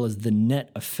as well as the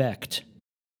net effect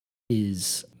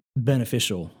is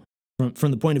beneficial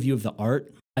from the point of view of the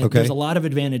art. There's a lot of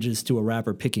advantages to a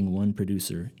rapper picking one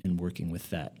producer and working with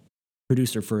that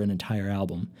producer for an entire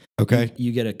album. Okay.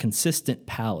 You get a consistent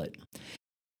palette.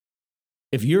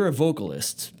 If you're a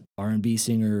vocalist, R&B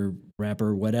singer,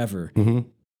 rapper, whatever,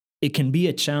 it can be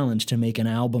a challenge to make an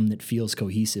album that feels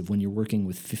cohesive when you're working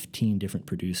with 15 different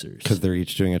producers. Because they're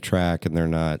each doing a track and they're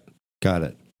not, got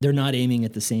it. They're not aiming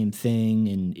at the same thing.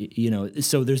 And,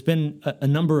 so there's been a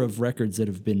number of records that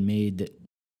have been made that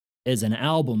as an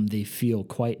album, they feel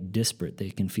quite disparate.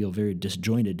 They can feel very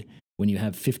disjointed when you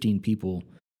have 15 people,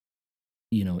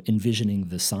 envisioning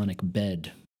the sonic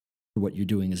bed for what you're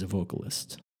doing as a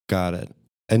vocalist. Got it.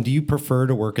 And do you prefer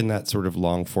to work in that sort of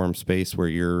long form space where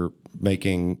you're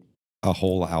making a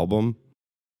whole album?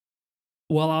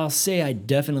 Well, I'll say I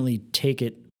definitely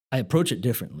I approach it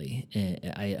differently.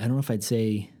 I don't know if I'd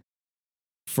say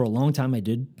for a long time I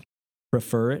did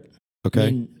prefer it. Okay. I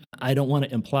mean, I don't want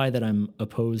to imply that I'm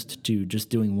opposed to just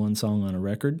doing one song on a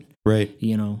record. Right.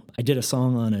 I did a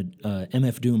song on a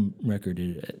MF Doom record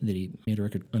that he made a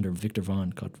record under Victor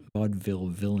Vaughn called Vaudeville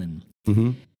Villain.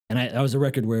 Mm-hmm. And that was a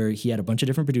record where he had a bunch of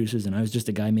different producers and I was just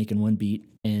a guy making one beat,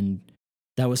 and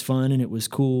that was fun and it was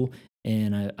cool.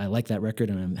 And I like that record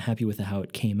and I'm happy with how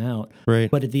it came out. Right.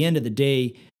 But at the end of the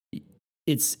day,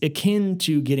 it's akin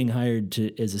to getting hired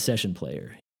as a session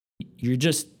player. You're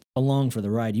just along for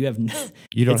the ride. You don't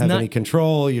have any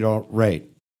control. You don't, right.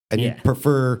 And Yeah. you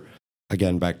prefer,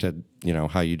 again, back to,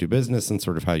 how you do business and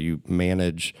sort of how you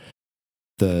manage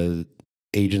the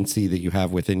agency that you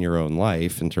have within your own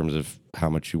life in terms of how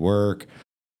much you work,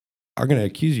 are going to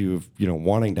accuse you of,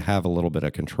 wanting to have a little bit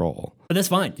of control. But that's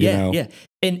fine. Yeah.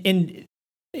 And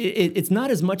it's not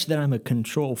as much that I'm a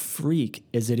control freak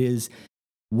as it is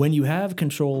when you have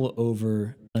control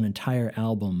over an entire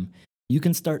album, you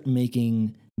can start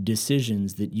making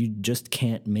decisions that you just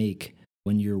can't make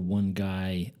when you're one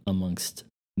guy amongst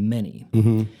many.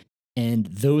 Mm-hmm. And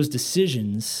those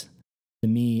decisions, to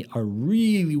me, are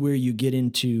really where you get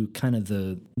into kind of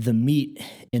the meat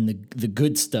and the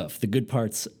good stuff, the good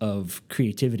parts of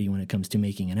creativity when it comes to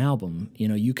making an album.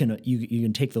 You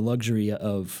can take the luxury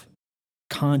of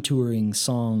contouring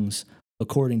songs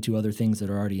according to other things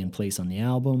that are already in place on the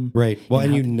album. Right. Well,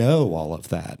 and all of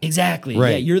that. Exactly.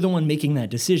 Right. Yeah, you're the one making that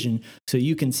decision. So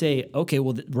you can say, okay,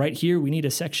 well, right here, we need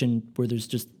a section where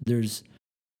there's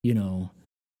you know,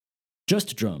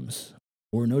 just drums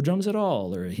or no drums at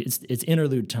all, or it's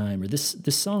interlude time, or this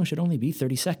song should only be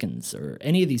 30 seconds, or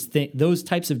any of these those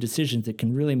types of decisions that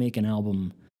can really make an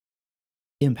album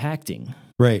impacting.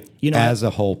 Right. You know, as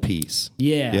a whole piece.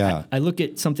 Yeah. I look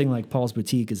at something like Paul's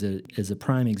Boutique as a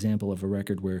prime example of a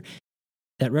record where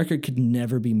that record could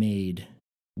never be made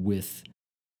with,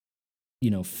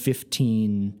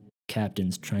 15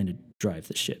 captains trying to drive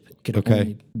the ship. It could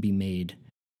only be made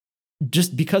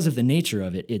just because of the nature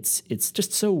of it. It's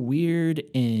just so weird,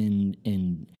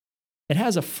 and it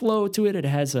has a flow to it. It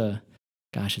has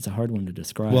it's a hard one to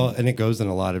describe. Well, and it goes in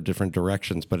a lot of different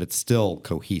directions, but it's still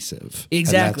cohesive.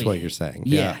 Exactly. And that's what you're saying.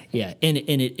 Yeah. And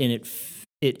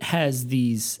it has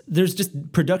there's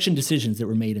just production decisions that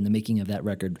were made in the making of that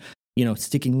record,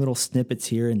 sticking little snippets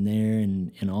here and there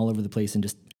and all over the place, and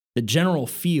just the general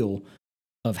feel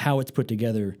of how it's put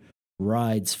together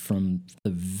rides from the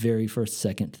very first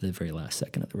second to the very last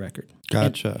second of the record.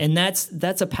 Gotcha. And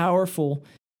that's a powerful,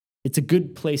 it's a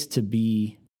good place to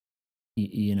be,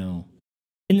 in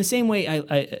the same way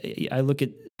I look at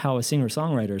how a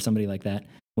singer-songwriter or somebody like that,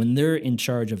 when they're in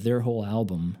charge of their whole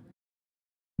album,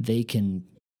 they can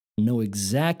know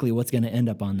exactly what's going to end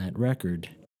up on that record.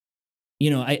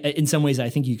 In some ways, I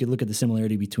think you could look at the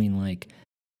similarity between like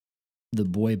the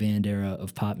boy band era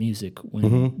of pop music,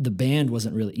 when the band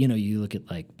wasn't really, you look at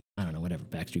like, I don't know, whatever,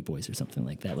 Backstreet Boys or something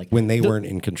like that. Like when they weren't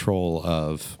in control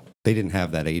of, they didn't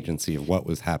have that agency of what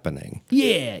was happening.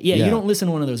 Yeah. You don't listen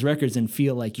to one of those records and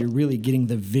feel like you're really getting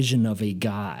the vision of a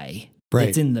guy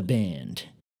that's in the band.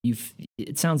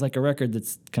 It sounds like a record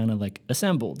that's kind of like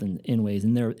assembled in ways,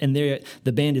 and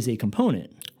the band is a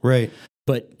component. Right.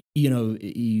 But,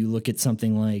 you look at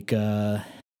something like, I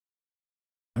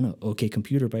don't know, OK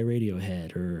Computer by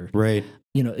Radiohead, or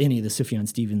any of the Sufjan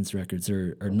Stevens records,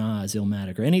 or Nas,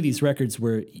 Illmatic, or any of these records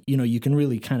where, you can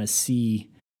really kind of see,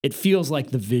 it feels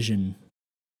like the vision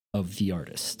of the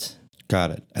artist.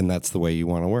 Got it. And that's the way you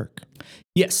want to work.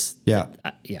 Yes. Yeah.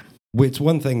 Yeah. It's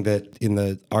one thing that in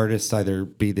the artists, either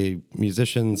be they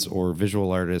musicians or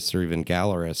visual artists or even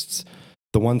gallerists,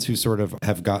 the ones who sort of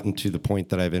have gotten to the point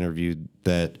that I've interviewed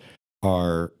that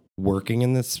are working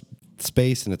in this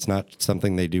space, and it's not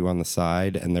something they do on the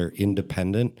side, and they're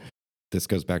independent. This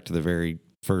goes back to the very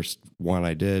first one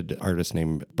I did, artist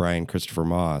named Brian Christopher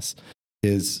Moss.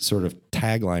 His sort of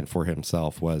tagline for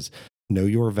himself was, know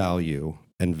your value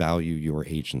and value your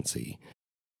agency.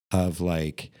 Of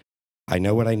like, I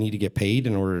know what I need to get paid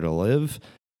in order to live,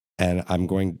 and I'm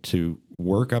going to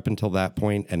work up until that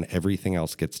point, and everything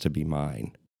else gets to be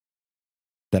mine.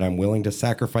 That I'm willing to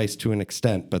sacrifice to an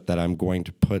extent, but that I'm going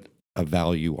to put a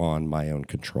value on my own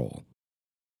control.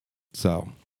 So,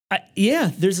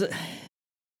 there's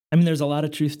a lot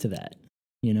of truth to that.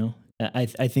 I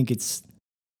think it's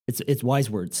wise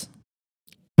words,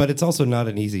 but it's also not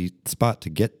an easy spot to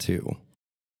get to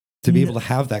be able to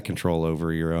have that control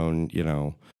over your own,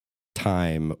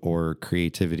 time or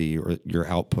creativity or your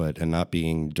output, and not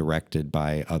being directed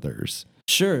by others.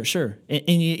 Sure.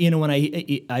 And when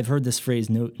I've heard this phrase,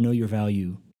 know your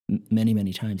value, many,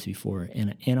 many times before.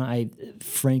 And I,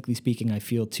 frankly speaking, I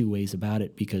feel two ways about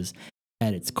it, because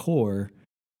at its core,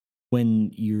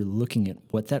 when you're looking at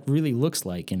what that really looks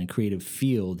like in a creative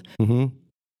field, to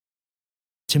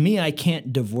me, I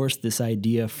can't divorce this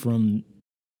idea from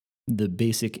the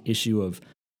basic issue of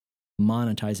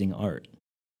monetizing art.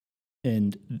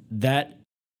 And that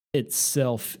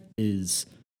itself is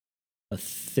a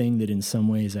thing that in some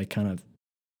ways I kind of,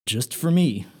 just for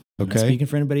me, I'm not speaking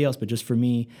for anybody else, but just for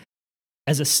me,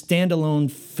 as a standalone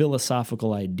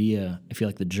philosophical idea, I feel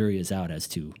like the jury is out as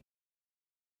to,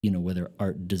 whether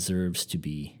art deserves to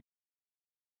be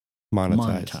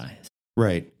monetized.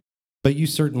 Right. But you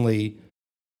certainly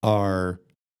are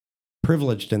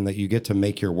privileged in that you get to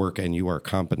make your work and you are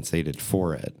compensated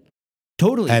for it.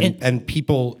 Totally. And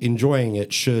people enjoying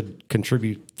it should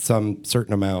contribute some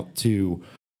certain amount to,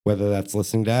 whether that's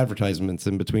listening to advertisements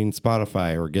in between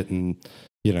Spotify or getting,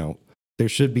 there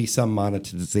should be some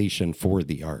monetization for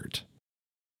the art.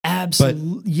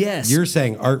 Absolutely. Yes. You're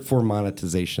saying art for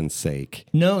monetization's sake.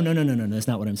 No. That's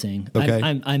not what I'm saying. Okay.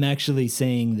 I'm actually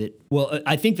saying that, well,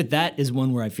 I think that is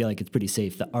one where I feel like it's pretty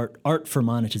safe. The art for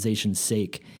monetization's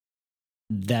sake,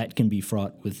 that can be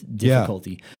fraught with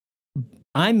difficulty. Yeah.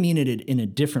 I mean it in a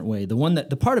different way.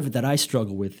 The part of it that I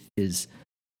struggle with is,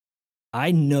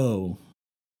 I know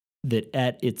that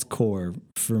at its core,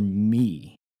 for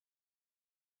me,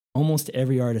 almost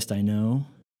every artist I know,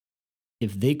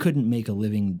 if they couldn't make a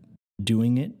living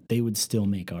doing it, they would still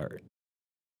make art.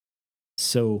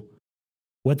 So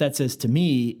what that says to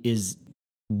me is,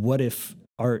 what if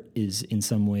art is in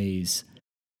some ways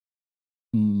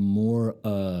more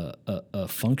a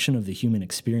function of the human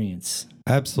experience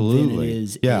Absolutely. than it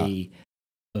is Yeah.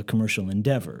 a commercial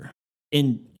endeavor.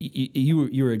 And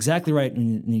you were exactly right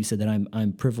when you said that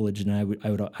I'm privileged, and I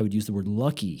would use the word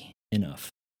lucky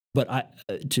enough, but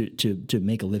to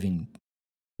make a living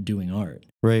doing art.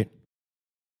 Right.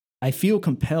 I feel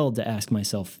compelled to ask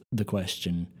myself the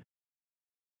question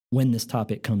when this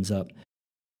topic comes up: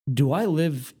 do I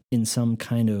live in some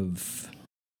kind of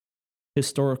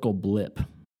historical blip,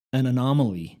 an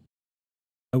anomaly?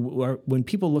 When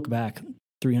people look back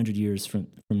 300 years from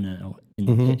now,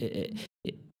 and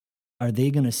are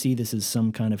they going to see this as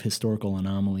some kind of historical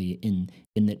anomaly in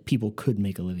that people could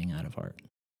make a living out of art?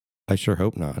 I sure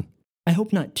hope not. I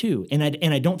hope not too. And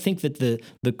I don't think that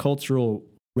the cultural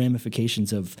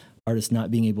ramifications of artists not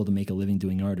being able to make a living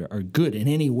doing art are good in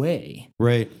any way.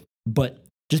 Right. But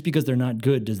just because they're not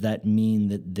good, does that mean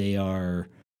that they are,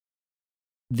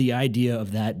 the idea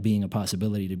of that being a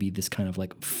possibility to be this kind of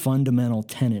like fundamental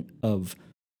tenet of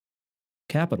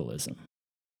capitalism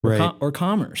Right. or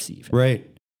commerce even? Right.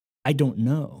 I don't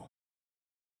know.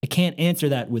 I can't answer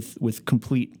that with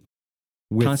complete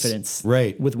confidence,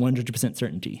 right? With 100%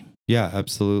 certainty. Yeah,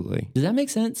 absolutely. Does that make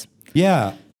sense?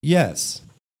 Yeah. Yes.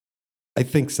 I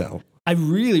think so. I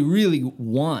really, really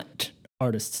want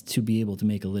artists to be able to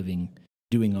make a living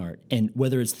doing art, and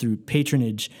whether it's through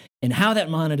patronage and how that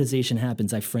monetization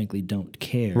happens, I frankly don't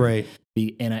care. Right.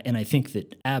 And I think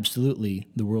that absolutely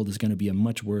the world is going to be a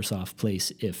much worse off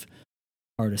place if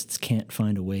artists can't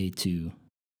find a way to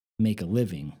make a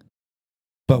living.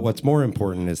 But what's more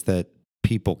important is that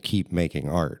people keep making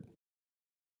art.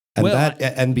 And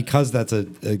and because that's a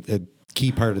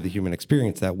key part of the human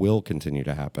experience, that will continue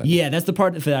to happen. Yeah, that's the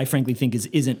part that I frankly think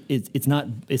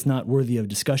it's not worthy of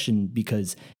discussion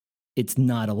because it's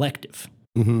not elective.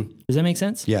 Mm-hmm. Does that make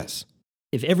sense? Yes.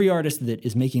 If every artist that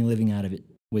is making a living out of it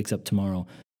wakes up tomorrow,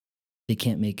 they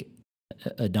can't make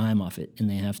a dime off it, and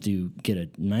they have to get a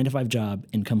 9-to-5 job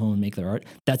and come home and make their art,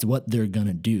 that's what they're going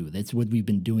to do. That's what we've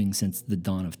been doing since the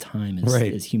dawn of time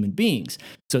as human beings.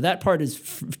 So that part is,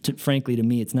 frankly, to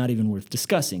me, it's not even worth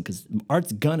discussing because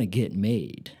art's going to get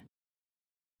made.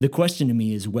 The question to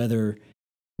me is what are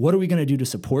we going to do to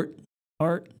support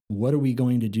art? What are we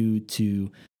going to do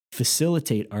to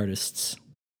facilitate artists,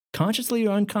 consciously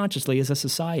or unconsciously as a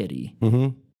society,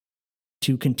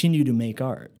 to continue to make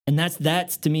art? And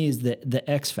that's to me is the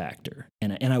X factor.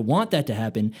 And I want that to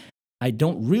happen. I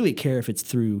don't really care if it's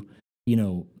through,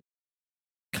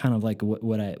 kind of like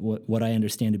what I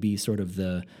understand to be sort of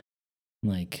the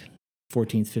like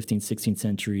 14th, 15th, 16th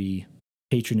century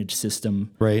patronage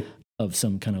system, right, of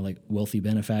some kind of like wealthy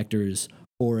benefactors,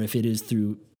 or if it is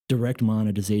through direct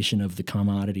monetization of the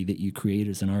commodity that you create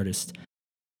as an artist.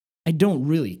 I don't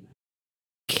really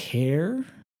care.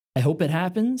 I hope it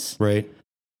happens. Right.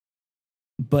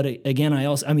 But again,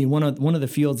 one of the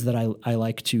fields that I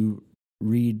like to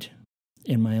read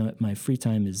in my free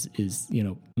time is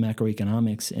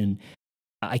macroeconomics, and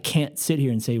I can't sit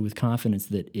here and say with confidence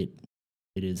that it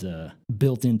is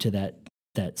built into that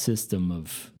system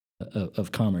of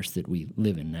commerce that we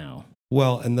live in now.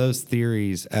 Well, and those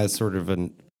theories, as sort of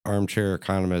an armchair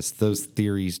economist, those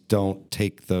theories don't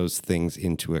take those things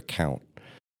into account.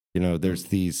 There's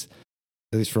these,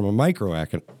 at least from a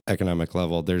microeconomic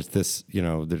level, there's this,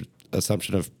 there's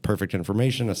assumption of perfect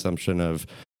information, assumption of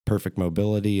perfect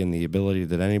mobility, and the ability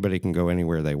that anybody can go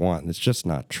anywhere they want. And it's just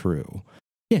not true.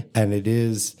 Yeah. And it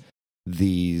is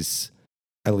these,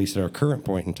 at least at our current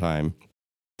point in time,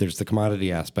 there's the commodity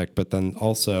aspect, but then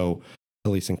also,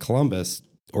 at least in Columbus,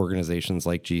 organizations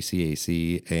like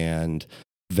GCAC and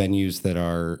venues that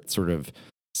are sort of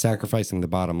sacrificing the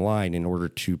bottom line in order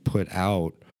to put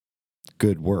out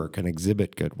good work and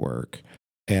exhibit good work.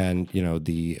 And,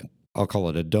 I'll call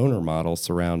it a donor model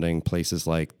surrounding places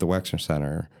like the Wexner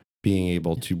Center, being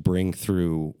able to bring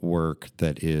through work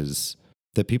that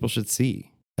people should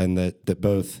see, and that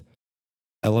both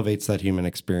elevates that human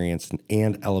experience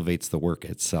and elevates the work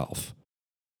itself.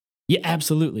 Yeah,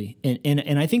 absolutely.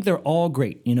 And I think they're all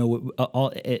great. Direct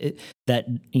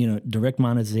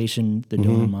monetization, the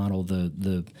donor model,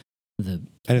 the and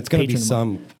it's going to be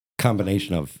some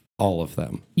combination of all of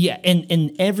them. Yeah,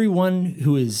 and everyone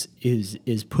who is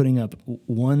putting up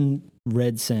 1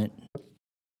 red cent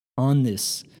on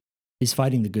this is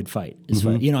fighting the good fight. I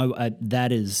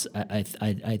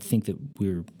think that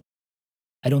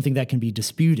I don't think that can be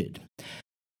disputed.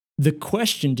 The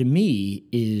question to me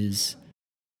is,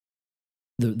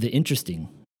 the interesting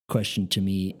question to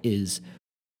me is,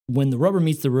 when the rubber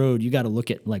meets the road, you got to look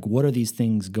at like, what are these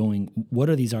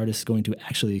artists going to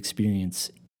actually experience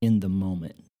in the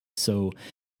moment? So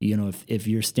if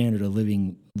your standard of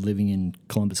living in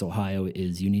Columbus, Ohio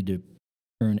is you need to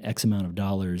earn X amount of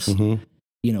dollars,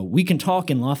 we can talk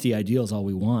in lofty ideals all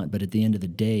we want, but at the end of the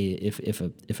day,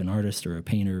 if an artist or a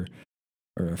painter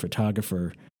or a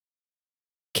photographer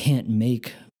can't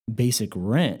make basic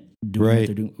rent doing what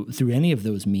they're doing through any of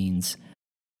those means,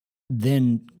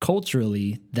 then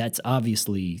culturally, that's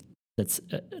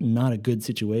not a good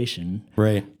situation.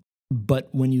 Right. But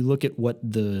when you look at what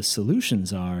the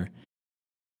solutions are,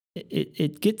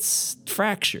 it gets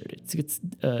fractured. It gets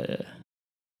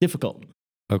difficult.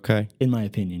 Okay. In my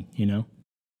opinion,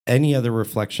 Any other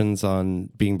reflections on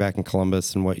being back in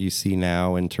Columbus and what you see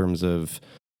now in terms of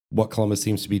what Columbus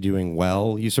seems to be doing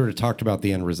well? You sort of talked about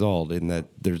the end result in that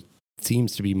there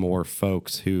seems to be more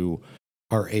folks who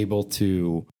are able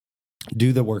to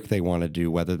do the work they want to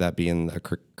do, whether that be in a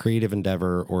creative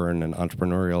endeavor or in an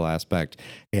entrepreneurial aspect,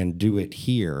 and do it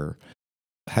here.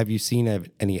 Have you seen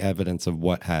any evidence of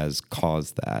what has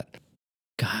caused that?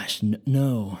 Gosh,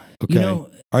 no. Okay.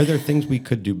 Are there things we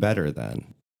could do better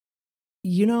then?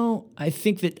 I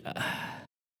think that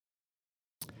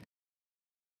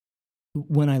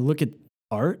when I look at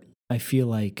art, I feel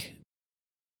like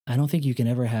I don't think you can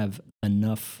ever have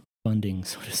enough funding,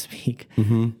 so to speak,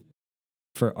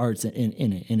 for arts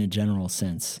in a general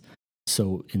sense.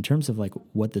 So in terms of like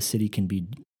what the city can be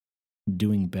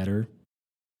doing better,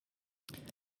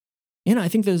 I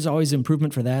think there's always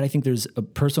improvement for that. I think there's a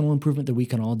personal improvement that we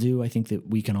can all do. I think that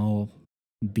we can all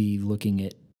be looking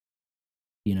at,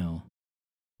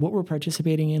 what we're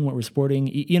participating in, what we're sporting.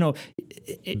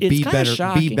 It's kind of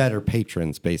shocking. Be better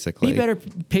patrons, basically. Be better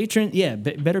patron. Yeah,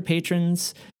 better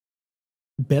patrons.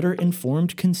 Better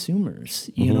informed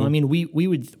consumers. I mean, we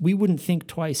wouldn't think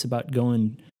twice about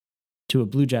going to a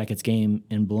Blue Jackets game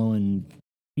and blowing,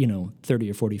 $30 or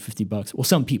 $40, $50. Well,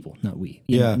 some people, not we,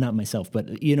 not myself,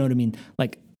 but you know what I mean?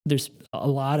 Like there's a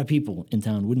lot of people in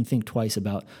town wouldn't think twice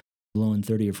about blowing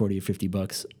 $30 or $40 or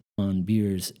 $50 on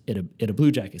beers at a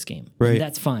Blue Jackets game. Right. And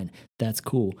that's fine. That's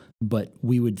cool. But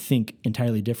we would think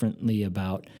entirely differently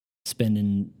about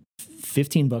spending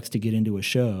 $15 to get into a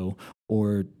show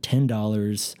or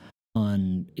 $10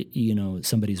 on,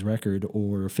 somebody's record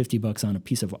or $50 on a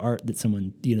piece of art that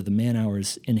someone, the man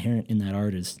hours inherent in that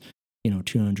art is,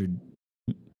 200,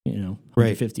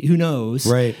 150, who knows?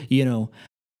 Right.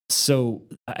 So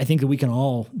I think that we can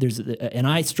all, and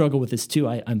I struggle with this too.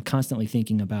 I'm constantly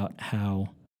thinking about how,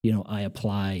 I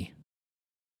apply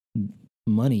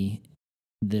money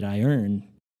that I earn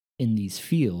in these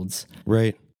fields.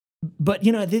 Right. But,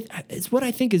 it's what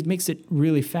I think makes it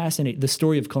really fascinating. The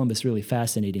story of Columbus really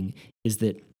fascinating is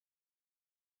that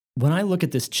when I look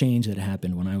at this change that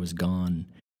happened when I was gone,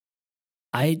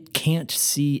 I can't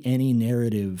see any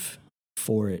narrative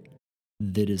for it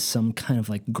that is some kind of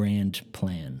like grand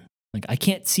plan. Like I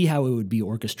can't see how it would be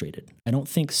orchestrated. I don't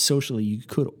think socially you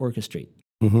could orchestrate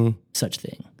such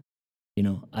thing.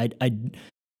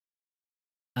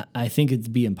 I think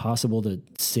it'd be impossible to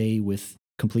say with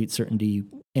complete certainty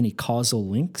any causal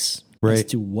links as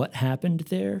to what happened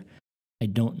there.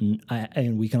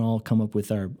 And we can all come up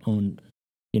with our own,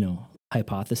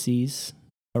 hypotheses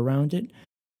around it,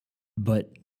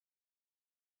 but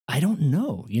I don't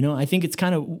know. I think it's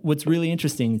kind of what's really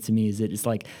interesting to me is that it's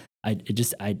like and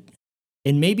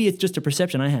maybe it's just a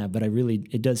perception I have, but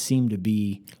it does seem to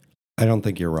be. I don't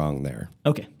think you're wrong there.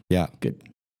 Okay. Yeah. Good.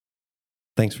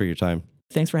 Thanks for your time.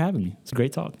 Thanks for having me. It's a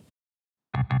great talk.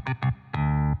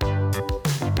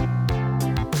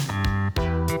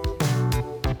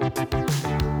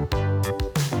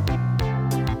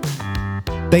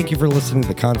 Thank you for listening to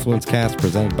the Confluence Cast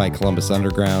presented by Columbus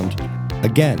Underground.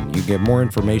 Again, you get more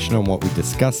information on what we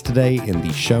discussed today in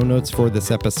the show notes for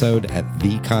this episode at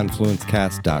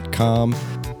theconfluencecast.com.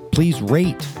 Please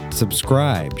rate,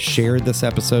 subscribe, share this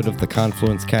episode of the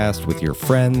Confluence Cast with your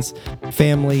friends,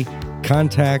 family,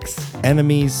 contacts,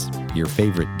 enemies, your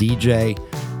favorite DJ.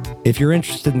 If you're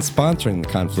interested in sponsoring the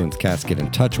Confluence Cast, get in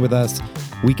touch with us.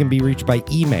 We can be reached by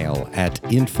email at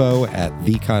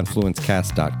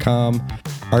info@theconfluencecast.com.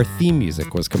 Our theme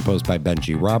music was composed by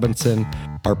Benji Robinson.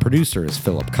 Our producer is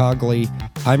Philip Cogley.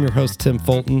 I'm your host, Tim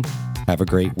Fulton. Have a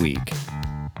great week.